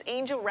developed this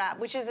angel wrap,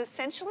 which is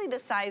essentially the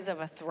size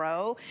of a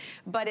throw,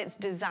 but it's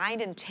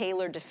designed and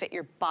tailored to fit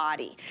your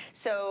body.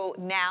 So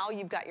now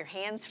you've got your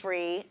hands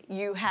free.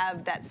 You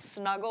have that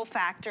snuggle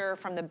factor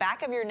from the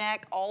back of your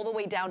neck all the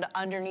way down to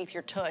underneath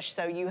your tush.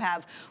 So you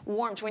have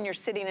warmth when you're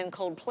sitting in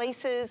cold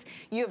places.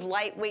 You have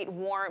lightweight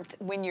warmth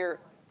when you're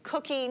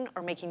cooking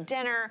or making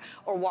dinner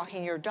or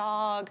walking your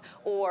dog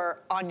or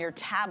on your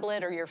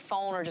tablet or your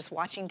phone or just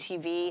watching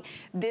TV,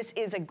 this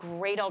is a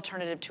great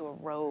alternative to a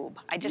robe.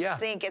 I just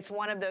think it's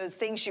one of those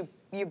things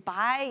you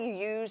buy, you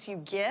use, you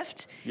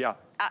gift. Yeah.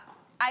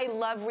 I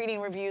love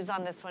reading reviews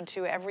on this one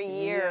too every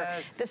year.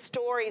 Yes. The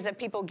stories of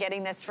people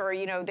getting this for,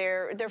 you know,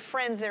 their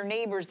friends, their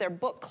neighbors, their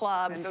book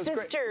clubs,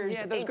 sisters.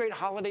 Those great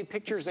holiday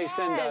pictures they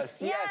send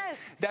us.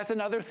 Yes. That's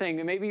another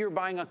thing. Maybe you're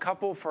buying a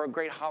couple for a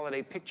great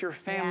holiday picture,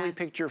 family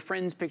picture,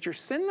 friends picture.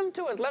 Send them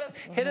to us.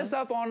 Hit us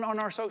up on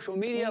our social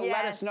media.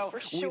 Let us know. For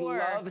sure. We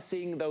love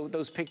seeing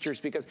those pictures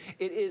because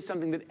it is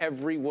something that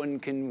everyone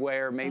can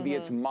wear. Maybe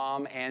it's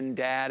mom and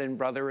dad and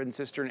brother and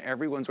sister and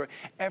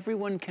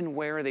everyone can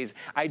wear these.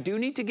 I do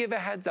need to give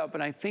a heads up,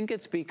 and I think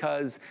it's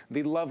because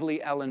the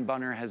lovely Ellen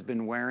Bunner has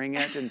been wearing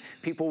it, and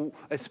people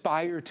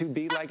aspire to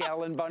be like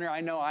Ellen Bunner. I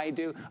know I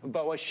do,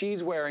 but what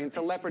she's wearing, it's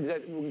a leopard. Is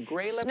that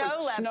gray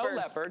leopard? Snow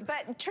leopard.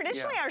 But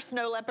traditionally our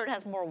snow leopard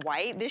has more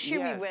white. This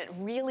year we went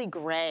really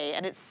gray,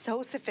 and it's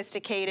so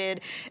sophisticated.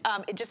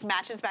 It just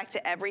matches back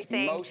to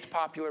everything. Most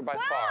popular by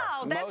far.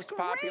 Wow, that's Most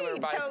popular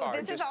by far.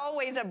 This is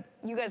always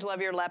you guys love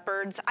your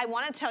leopards. I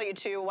want to tell you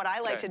too, what I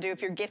like to do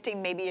if you're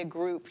gifting maybe a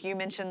group, you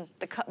mentioned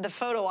the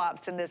photo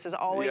ops, and this is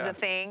always a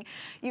thing.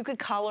 You could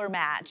color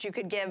match. You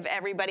could give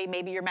everybody,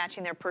 maybe you're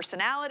matching their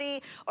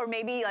personality, or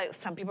maybe like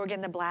some people are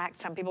getting the black,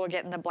 some people are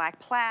getting the black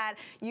plaid.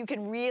 You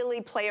can really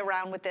play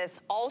around with this.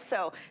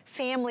 Also,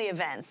 family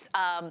events.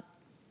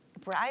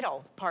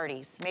 Bridal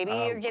parties. Maybe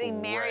you're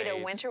getting married,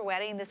 a winter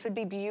wedding. This would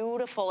be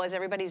beautiful as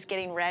everybody's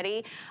getting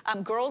ready.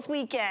 Girls'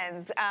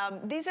 weekends.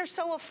 These are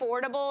so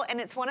affordable, and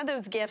it's one of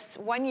those gifts.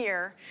 One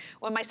year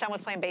when my son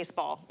was playing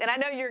baseball, and I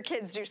know your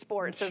kids do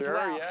sports as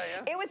well.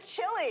 It was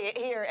chilly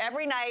here.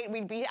 Every night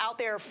we'd be out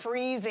there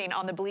freezing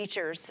on the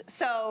bleachers.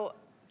 So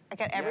I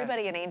got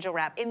everybody an angel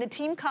wrap in the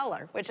team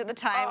color, which at the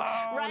time,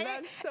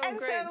 That's so great.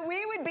 So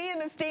we would be in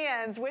the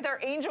stands with our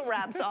angel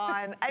wraps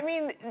on. I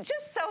mean,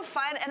 just so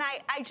fun. And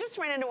I just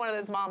ran into one of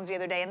those moms the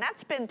other day, and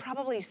that's been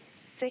probably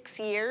 6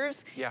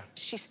 years. Yeah.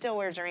 She still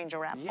wears her angel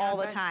wrap all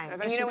the time.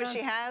 And you know what she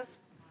has?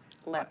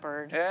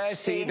 Leopard.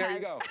 See, there you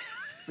go.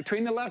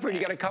 Between the leopard, you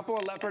got a couple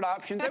of leopard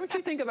options. What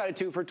you think about it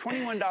too, for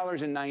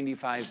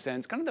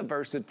 $21.95, kind of the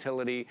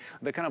versatility,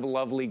 the kind of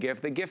lovely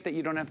gift, the gift that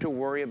you don't have to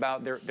worry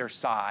about their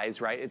size,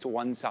 right? It's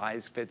one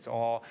size fits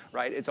all,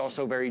 right? It's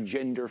also very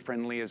gender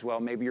friendly as well.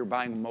 Maybe you're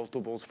buying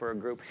multiples for a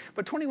group.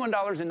 But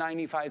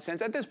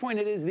 $21.95, at this point,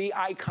 it is the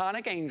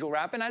iconic angel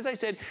wrap. And as I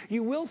said,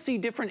 you will see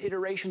different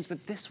iterations,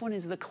 but this one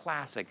is the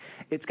classic.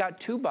 It's got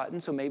 2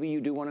 buttons, so maybe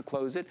you do want to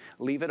close it,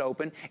 leave it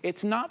open.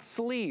 It's not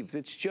sleeves,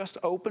 it's just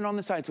open on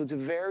the side, so it's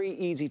very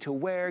easy to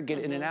wear, get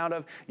in and out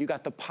of. You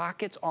got the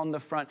pockets on the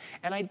front.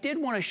 And I did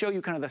want to show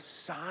you kind of the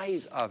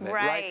size of it,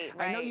 right?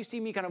 I know you see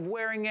me kind of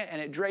wearing it, and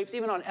it drapes.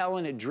 Even on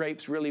Ellen, it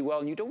drapes really well,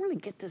 and you don't really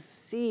get to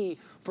see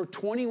for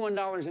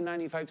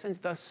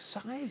 $21.95 the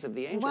size of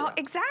the angel wrap.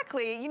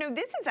 Exactly. You know,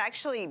 this is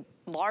actually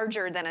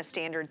larger than a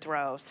standard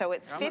throw. So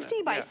it's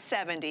 50 by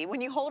 70.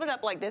 When you hold it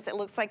up like this, it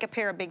looks like a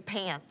pair of big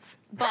pants.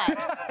 But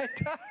it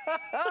does.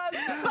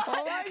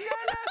 Oh my goodness.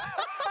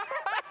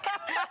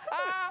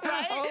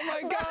 Oh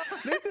my God.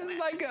 This is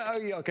like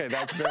okay,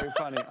 that's very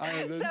funny.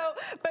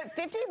 But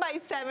 50 by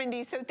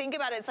 70, so think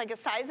about it, it's like a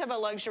size of a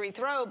luxury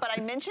throw, but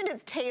I mentioned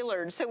it's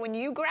tailored. So when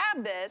you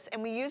grab this,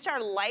 and we used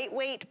our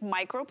lightweight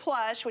micro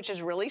plush, which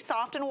is really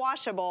soft and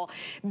washable,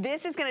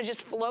 this is gonna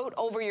just float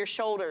over your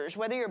shoulders,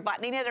 whether you're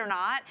buttoning it or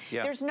not.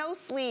 There's no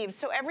sleeves.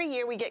 So every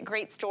year we get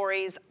great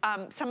stories.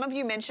 Some of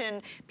you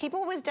mentioned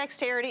people with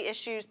dexterity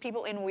issues,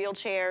 people in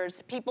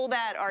wheelchairs, people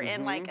that are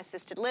in like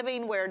assisted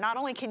living, where not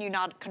only can you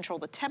not control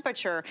the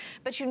temperature,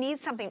 but you need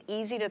something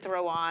easy to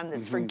throw on,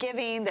 that's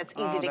forgiving, that's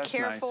easy to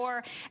care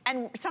for,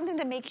 and something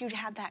to make you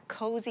have that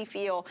cozy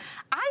feel.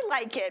 I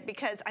like it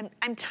because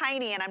I'm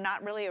tiny and I'm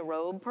not really a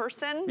robe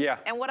person.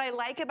 And what I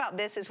like about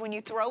this is when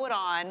you throw it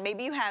on,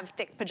 maybe you have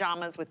thick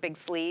pajamas with big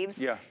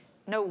sleeves.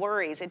 No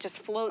worries, it just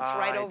floats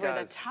right over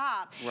the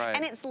top.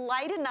 And it's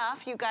light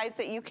enough, you guys,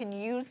 that you can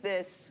use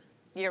this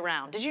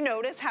year-round. Did you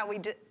notice how we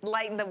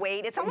lighten the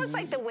weight? It's almost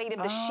like the weight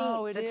of the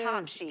sheet, the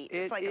top sheet.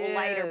 It's like a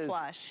lighter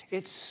plush.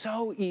 It's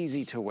so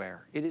easy to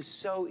wear. It is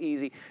so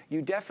easy.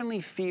 You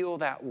definitely feel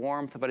that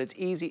warmth, but it's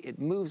easy. It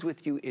moves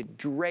with you. It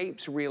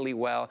drapes really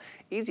well.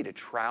 Easy to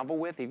travel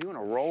with. If you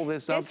want to roll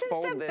this up, fold this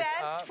up. This is the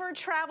best for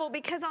travel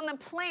because on the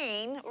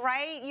plane,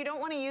 right, you don't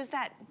want to use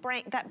that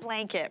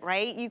blanket,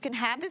 right? You can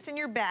have this in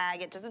your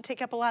bag. It doesn't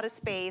take up a lot of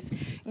space.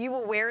 You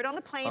will wear it on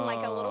the plane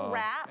like a little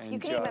wrap. You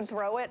can even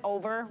throw it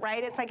over,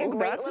 right? It's like a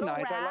great little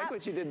nice. wrap. I like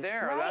what you did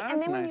there. Right?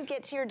 And then when you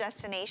get to your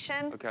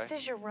destination, this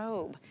is your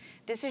robe.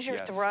 This is your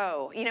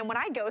throw. You know, when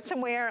I go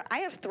somewhere, I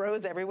have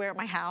throws everywhere at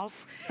my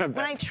house. When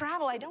I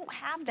travel, I don't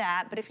have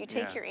that. But if you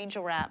take your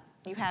angel wrap,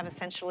 you have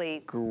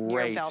essentially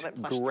your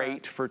velvet plush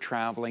Great throws. for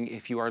traveling.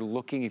 If you are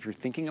looking, if you're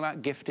thinking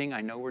about gifting,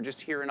 I know we're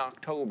just here in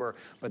October,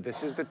 but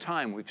this is the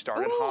time. We've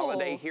started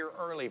holiday here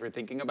early. If you're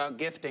thinking about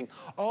gifting,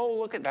 oh,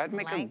 look at that.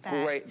 Make a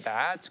great,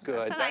 that's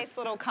good. That's a nice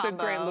little combo. It's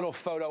a great little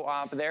photo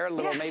op there. A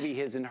little maybe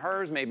his and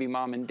hers, maybe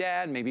mom and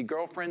dad, maybe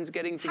girlfriends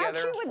getting together.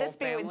 How cute would this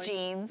be with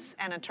jeans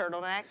and a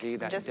turtleneck? See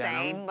that Just down?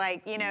 saying,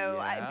 like, you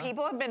know,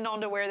 people have been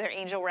known to wear their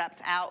angel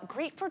wraps out.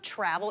 Great for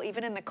travel,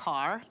 even in the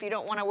car. If you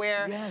don't want to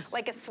wear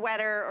like a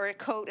sweater or a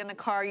coat in the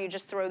car, you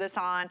just throw this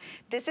on.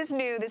 This is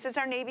new. This is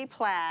our navy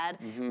plaid.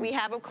 We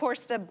have, of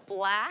course, the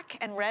black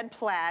and red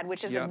plaid,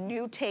 which is a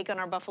new take on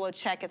our buffalo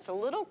check. It's a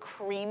little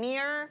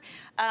creamier,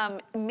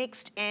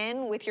 mixed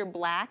in with your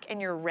black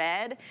and your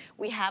red.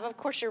 We have, of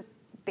course, your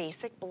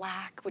basic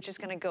black, which is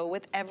going to go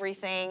with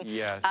everything.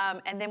 Yes.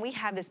 And then we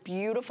have this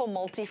beautiful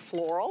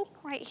multi-floral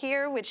right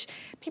here, which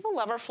people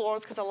love our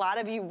florals because a lot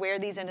of you wear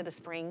these into the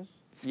spring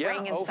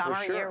and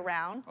summer year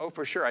round. Oh,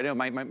 for sure. I know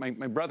my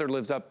brother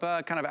lives up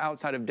kind of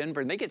outside of Denver,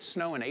 and they get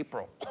snow in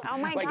April. Oh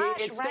my like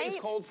gosh, it stays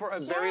cold for a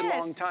very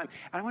long time.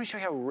 And I want to show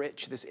you how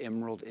rich this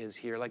emerald is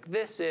here. Like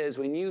this is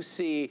when you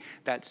see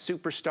that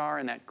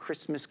superstar in that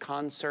Christmas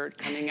concert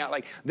coming out,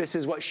 like this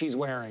is what she's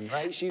wearing,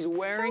 right? She's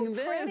wearing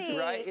this,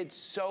 right? It's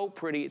so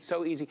pretty. It's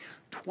so easy.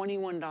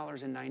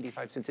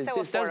 $21.95.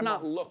 This does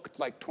not look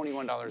like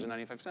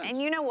 $21.95.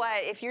 And you know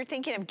what? If you're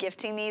thinking of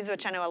gifting these,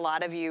 which I know a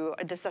lot of you,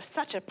 this is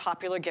such a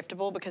popular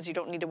giftable because you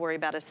don't need to worry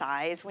about a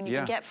size. When you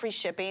can get free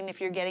shipping,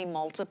 if you're getting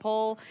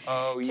multiple,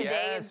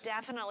 today is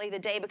definitely the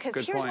day because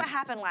here's what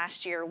happened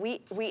last year. We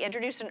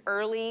introduced an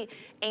early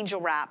angel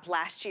wrap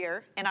last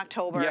year in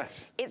October.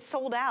 Yes. It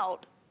sold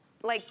out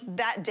like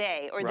that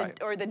day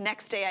or the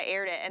next day I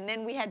aired it. And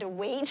then we had to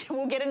wait.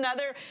 We'll get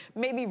another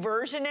maybe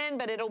version in,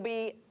 but it'll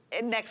be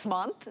next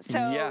month.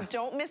 So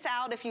don't miss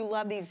out if you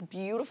love these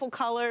beautiful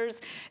colors,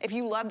 if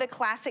you love the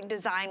classic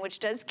design, which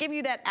does give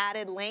you that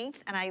added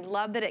length. And I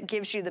love that it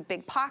gives you the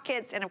big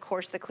pockets and of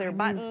course the clear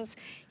buttons.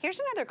 Here's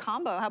another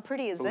combo. How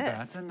pretty is this?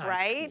 That's a nice,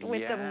 right?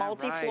 With the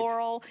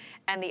multi-floral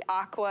and the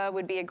aqua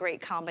would be a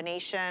great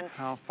combination.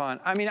 How fun.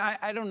 I mean,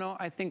 I don't know.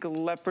 I think a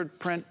leopard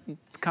print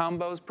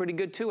combo is pretty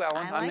good too,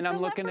 Ellen. I mean, I'm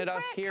looking at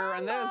us here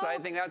on this. I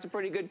think that's a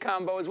pretty good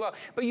combo as well.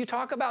 But you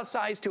talk about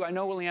size too. I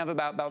know we only have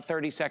about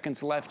 30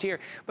 seconds left here,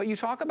 but you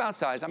talk about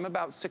size. I'm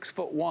about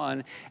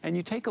 6'1", and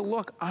you take a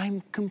look.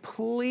 I'm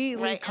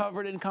completely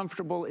covered and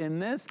comfortable in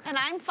this. And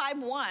I'm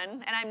 5'1",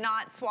 and I'm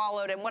not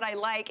swallowed. And what I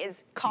like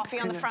is coffee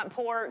on the front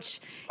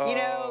porch. You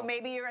know,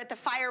 maybe you're at the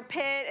fire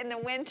pit in the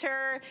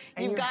winter.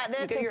 You've got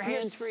this. Your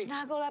hands free.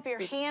 Snuggled up. Your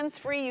hands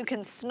free. You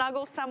can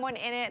snuggle someone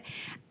in it.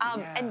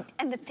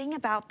 And the thing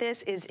about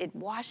this is it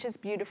washes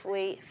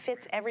beautifully,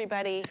 fits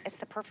everybody. It's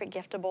the perfect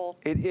giftable.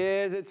 It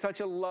is. It's such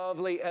a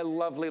lovely,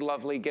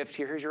 lovely gift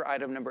here. Here's your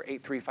item number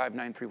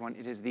 835931.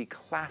 It is the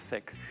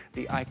classic,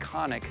 the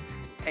iconic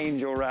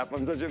angel wrap.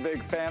 I'm such a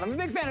big fan. I'm a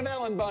big fan of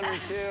Ellen Bunner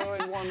too,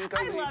 and warm and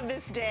cozy. I love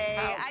this day.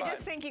 I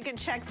just think you can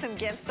check some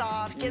gifts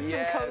off, get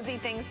some cozy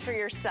things for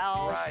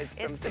yourself. Right.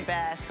 It's the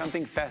best.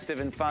 Something festive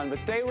and fun, but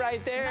stay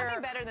right there.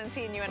 Nothing better than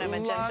seeing you in a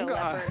magenta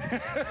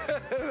leopard.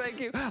 Thank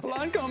you.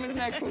 Lancome is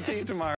next. We'll see you tomorrow.